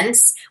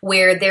events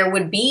where there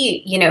would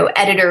be, you know,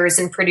 editors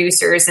and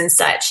producers and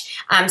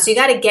such. So you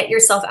got to get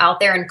yourself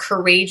out there and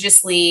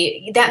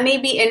courageously, that may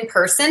be in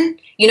person.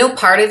 You know,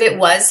 part of it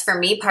was for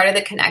me, part of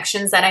the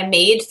connections that I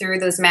made through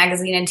those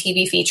magazine and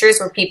TV features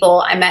were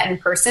people I met in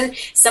person.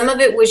 Some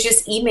of it was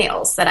just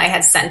emails that I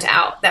had sent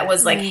out that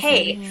was like,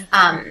 hey,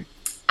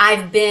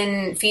 I've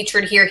been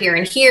featured here, here,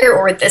 and here,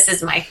 or this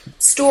is my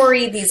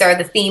story. These are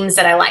the themes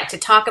that I like to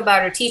talk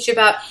about or teach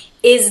about.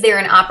 Is there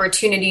an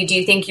opportunity? Do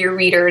you think your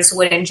readers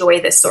would enjoy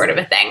this sort of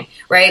a thing?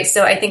 Right.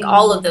 So I think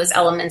all of those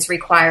elements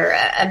require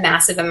a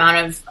massive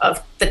amount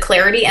of the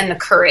clarity and the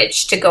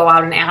courage to go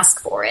out and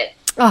ask for it.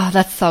 Oh,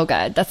 that's so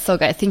good. That's so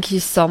good. Thank you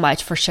so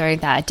much for sharing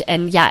that.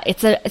 And yeah,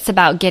 it's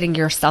about getting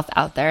yourself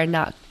out there and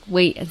not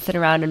wait and sit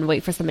around and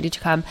wait for somebody to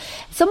come.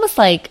 It's almost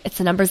like it's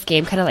a numbers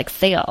game, kind of like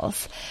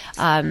sales.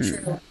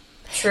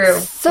 True.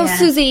 So yeah.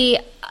 Susie,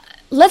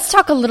 let's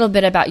talk a little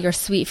bit about your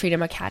Sweet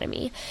Freedom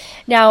Academy.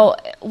 Now,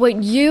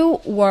 when you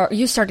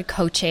started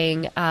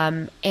coaching,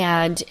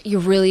 and you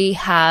really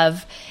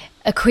have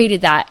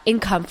created that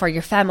income for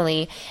your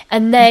family,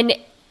 and then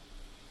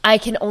I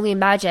can only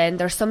imagine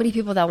there's so many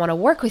people that want to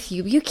work with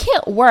you. You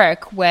can't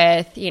work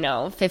with,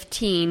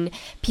 15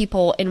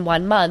 people in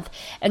 1 month.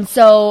 And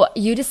so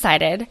you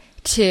decided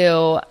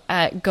to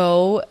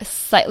go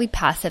slightly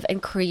passive and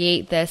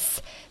create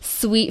this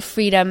Sweet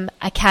Freedom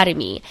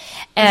Academy.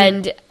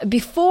 And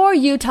before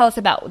you tell us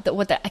about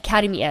what the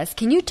Academy is,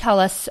 can you tell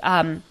us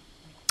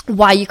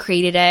why you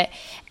created it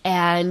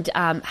and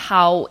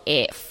how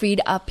it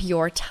freed up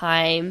your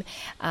time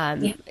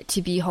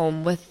to be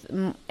home with,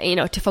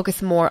 to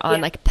focus more on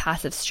like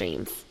passive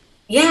streams?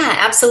 Yeah,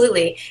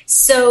 absolutely.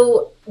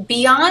 So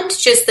beyond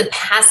just the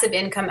passive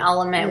income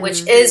element,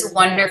 which is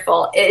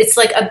wonderful, it's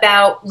like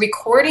about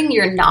recording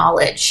your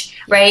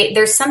knowledge, right?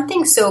 There's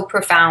something so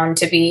profound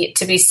to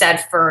be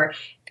said for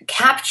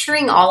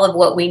capturing all of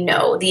what we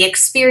know, the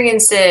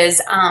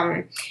experiences,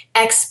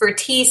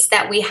 expertise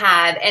that we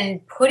have,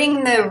 and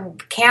putting the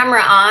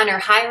camera on or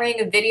hiring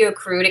a video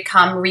crew to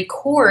come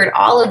record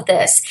all of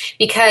this,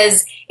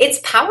 because it's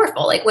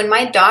powerful. Like when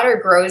my daughter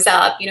grows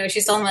up,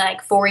 she's only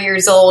like 4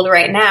 years old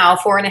right now,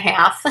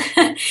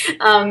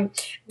 4.5.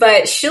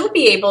 But she'll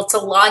be able to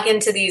log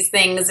into these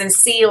things and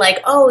see like,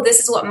 oh, this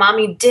is what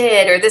mommy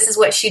did, or this is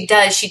what she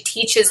does. She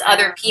teaches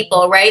other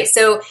people, right?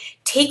 So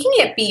taking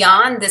it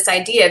beyond this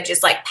idea of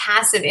just like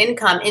passive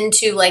income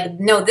into like,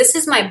 no, this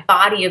is my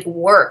body of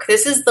work.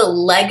 This is the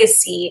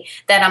legacy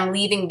that I'm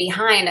leaving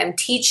behind. I'm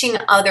teaching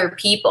other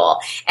people.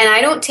 And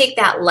I don't take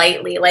that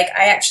lightly. Like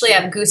I actually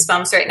have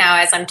goosebumps right now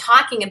as I'm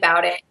talking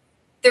about it.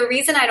 The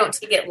reason I don't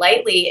take it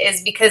lightly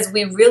is because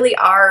we really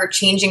are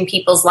changing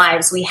people's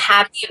lives. We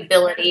have the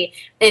ability,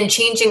 and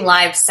changing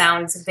lives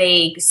sounds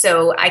vague.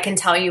 So I can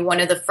tell you one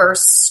of the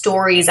first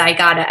stories I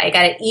got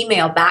an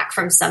email back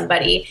from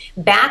somebody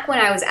back when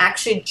I was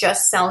actually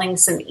just selling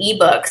some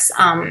ebooks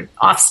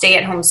off Stay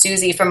at Home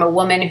Susie, from a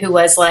woman who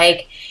was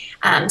like,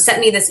 sent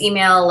me this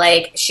email.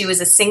 Like, she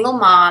was a single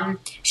mom.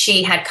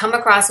 She had come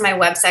across my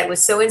website, was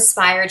so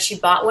inspired. She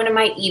bought one of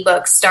my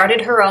ebooks,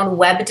 started her own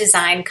web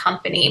design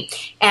company.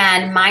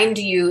 And mind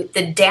you,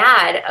 the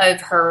dad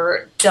of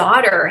her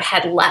daughter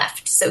had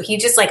left. So he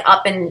just like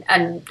up and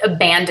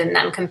abandoned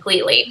them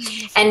completely.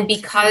 And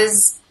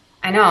because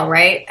I know,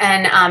 right?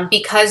 And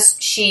because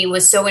she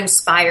was so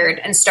inspired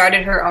and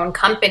started her own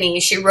company,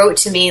 she wrote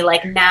to me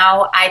like,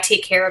 now I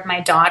take care of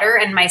my daughter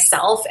and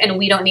myself, and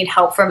we don't need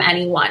help from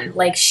anyone.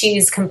 Like,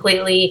 she's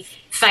completely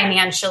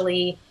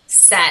financially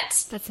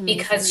set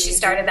because she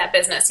started that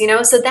business,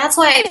 So that's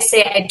why I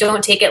say I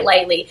don't take it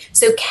lightly.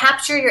 So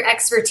capture your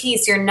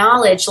expertise, your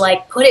knowledge,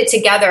 like put it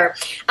together.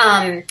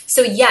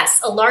 So yes,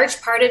 a large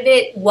part of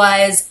it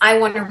was I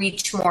want to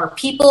reach more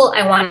people.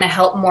 I want to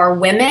help more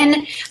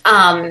women.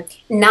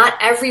 Not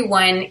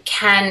everyone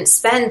can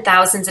spend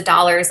thousands of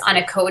dollars on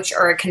a coach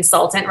or a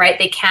consultant, right?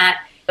 They can't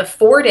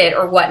afford it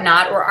or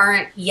whatnot, or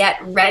aren't yet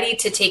ready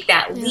to take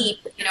that leap.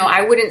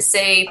 I wouldn't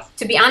say,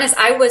 to be honest,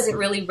 I wasn't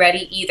really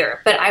ready either,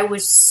 but I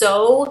was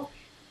so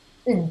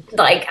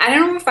like, I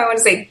don't know if I want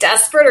to say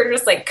desperate or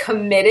just like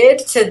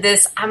committed to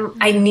this.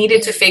 I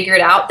needed to figure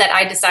it out, that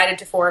I decided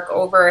to fork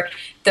over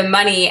the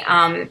money.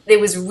 It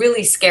was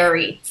really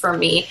scary for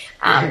me.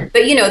 But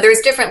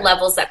there's different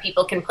levels that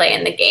people can play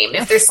in the game.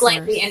 If they're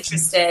slightly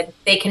interested,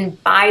 they can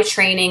buy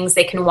trainings,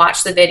 they can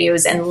watch the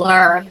videos and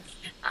learn.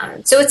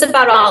 So it's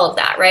about all of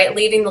that, right?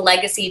 Leaving the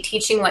legacy,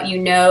 teaching what you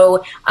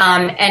know,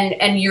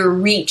 and your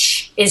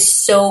reach is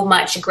so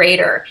much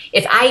greater.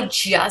 If I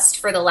just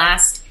for the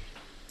last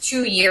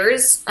 2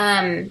 years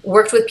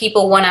worked with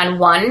people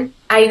one-on-one,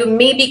 I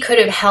maybe could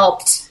have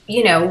helped,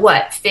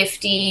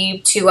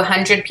 50 to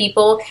 100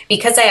 people.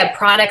 Because I have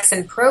products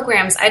and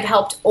programs, I've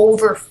helped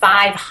over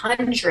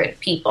 500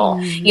 people,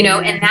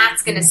 and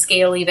that's going to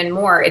scale even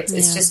more. It's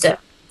just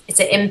it's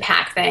an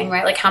impact thing,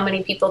 right? Like how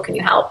many people can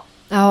you help?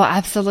 Oh,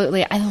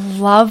 absolutely. I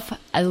love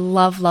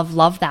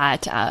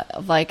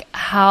that. Like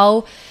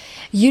how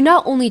you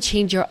not only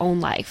change your own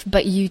life,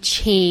 but you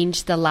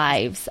change the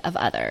lives of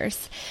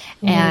others.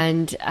 Mm-hmm.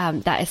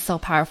 And that is so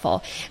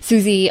powerful.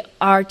 Susie,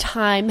 our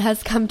time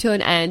has come to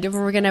an end.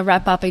 We're going to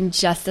wrap up in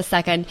just a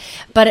second.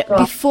 But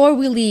before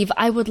we leave,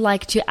 I would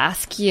like to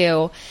ask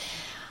you,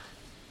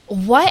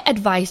 what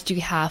advice do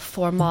you have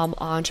for mom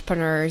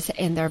entrepreneurs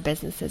in their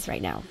businesses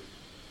right now?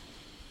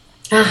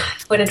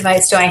 What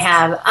advice do I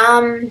have?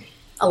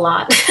 A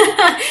lot.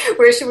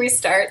 Where should we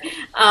start?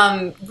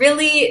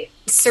 Really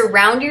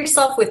surround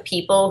yourself with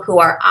people who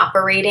are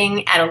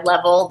operating at a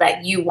level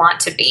that you want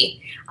to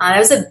be. That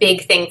was a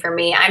big thing for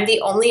me. I'm the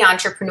only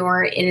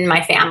entrepreneur in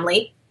my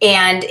family.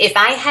 And if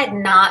I had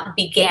not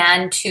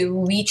began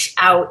to reach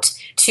out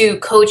to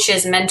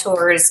coaches,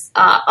 mentors,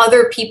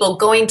 other people,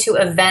 going to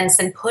events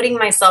and putting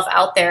myself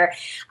out there,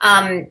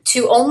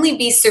 to only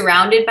be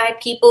surrounded by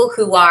people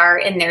who are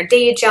in their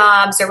day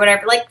jobs or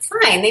whatever, like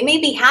fine, they may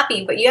be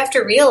happy, but you have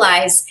to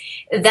realize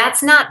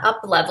that's not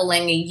up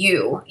leveling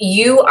you.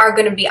 You are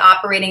going to be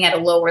operating at a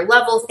lower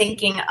level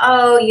thinking,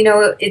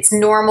 it's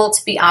normal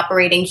to be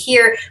operating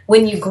here.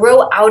 When you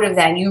grow out of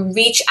that, you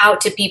reach out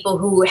to people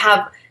who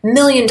have $1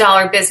 million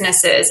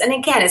businesses. And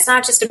again, it's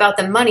not just about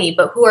the money,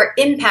 but who are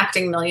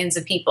impacting millions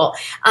of people.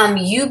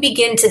 You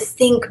begin to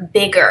think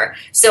bigger.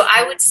 So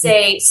I would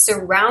say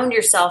surround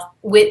yourself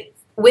with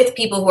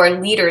people who are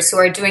leaders, who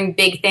are doing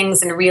big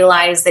things, and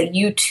realize that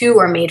you too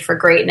are made for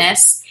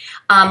greatness.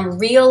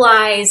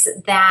 Realize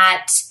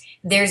that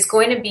there's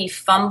going to be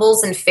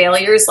fumbles and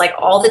failures like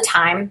all the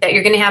time, that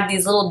you're going to have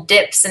these little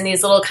dips and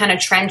these little kind of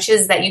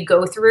trenches that you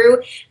go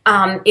through.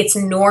 It's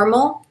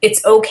normal.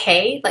 It's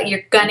okay. Like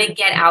you're going to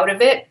get out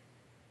of it.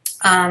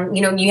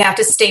 You have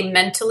to stay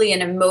mentally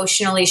and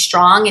emotionally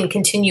strong and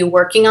continue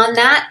working on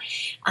that.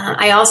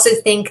 I also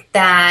think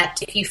that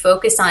if you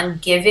focus on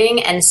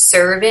giving and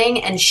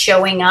serving and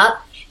showing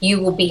up, you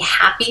will be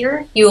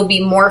happier. You will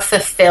be more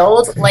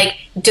fulfilled. Like,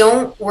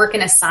 don't work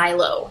in a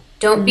silo.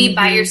 Don't be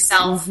by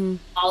yourself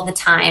all the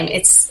time.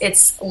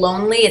 It's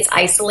lonely, it's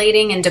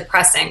isolating and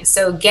depressing.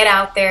 So get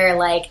out there,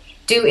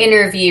 do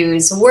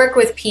interviews, work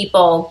with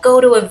people,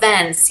 go to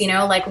events,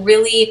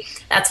 really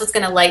that's what's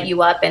going to light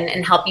you up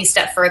and help you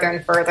step further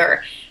and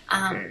further.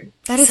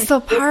 That is so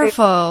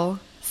powerful.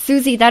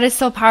 Susie, that is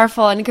so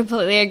powerful, and I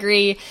completely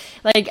agree.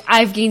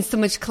 I've gained so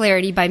much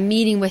clarity by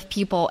meeting with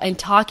people and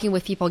talking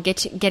with people,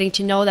 getting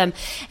to know them.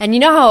 And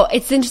you know how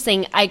it's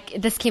interesting,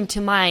 this came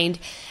to mind.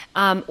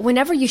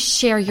 Whenever you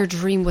share your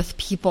dream with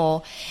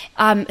people,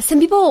 some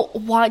people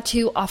want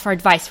to offer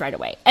advice right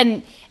away.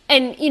 And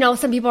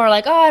some people are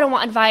like, oh, I don't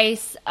want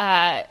advice.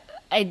 I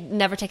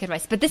never take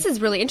advice. But this is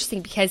really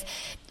interesting because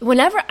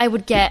whenever I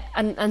would get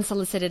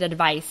unsolicited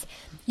advice,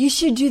 you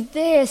should do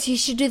this, you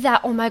should do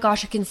that. Oh my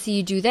gosh, I can see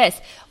you do this.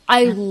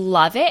 I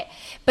love it.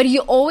 But you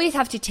always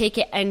have to take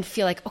it and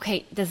feel like,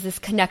 okay, does this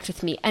connect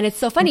with me? And it's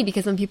so funny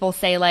because when people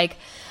say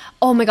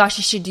oh my gosh,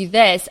 you should do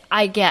this,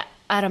 I get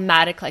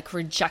automatic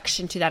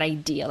rejection to that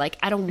idea.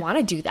 I don't want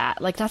to do that.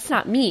 That's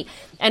not me.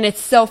 And it's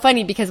so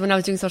funny because when I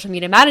was doing social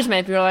media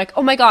management, people were like,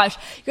 oh my gosh,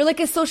 you're like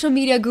a social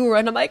media guru.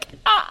 And I'm like,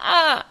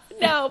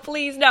 no,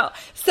 please, no.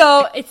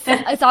 So it's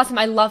awesome.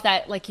 I love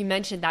that, you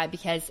mentioned that,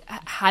 because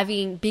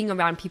being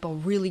around people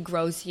really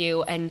grows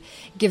you and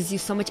gives you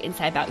so much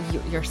insight about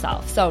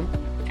yourself. So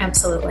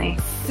absolutely.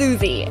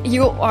 Susie,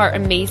 you are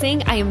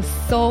amazing. I am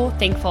so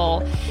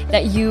thankful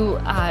that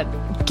you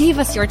gave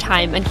us your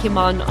time and came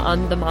on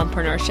the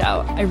Mompreneur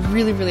Show. I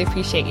really, really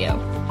appreciate you.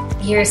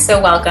 You're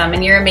so welcome,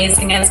 and you're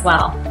amazing as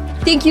well.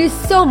 Thank you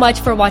so much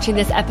for watching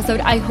this episode.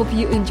 I hope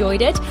you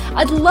enjoyed it.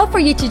 I'd love for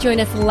you to join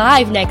us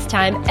live next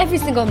time, every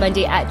single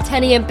Monday at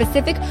 10 a.m.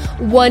 Pacific,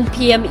 1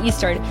 p.m.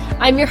 Eastern.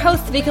 I'm your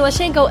host, Vicky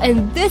Lashenko,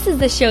 and this is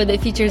the show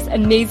that features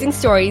amazing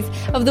stories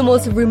of the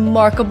most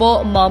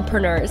remarkable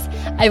mompreneurs.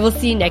 I will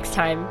see you next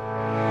time.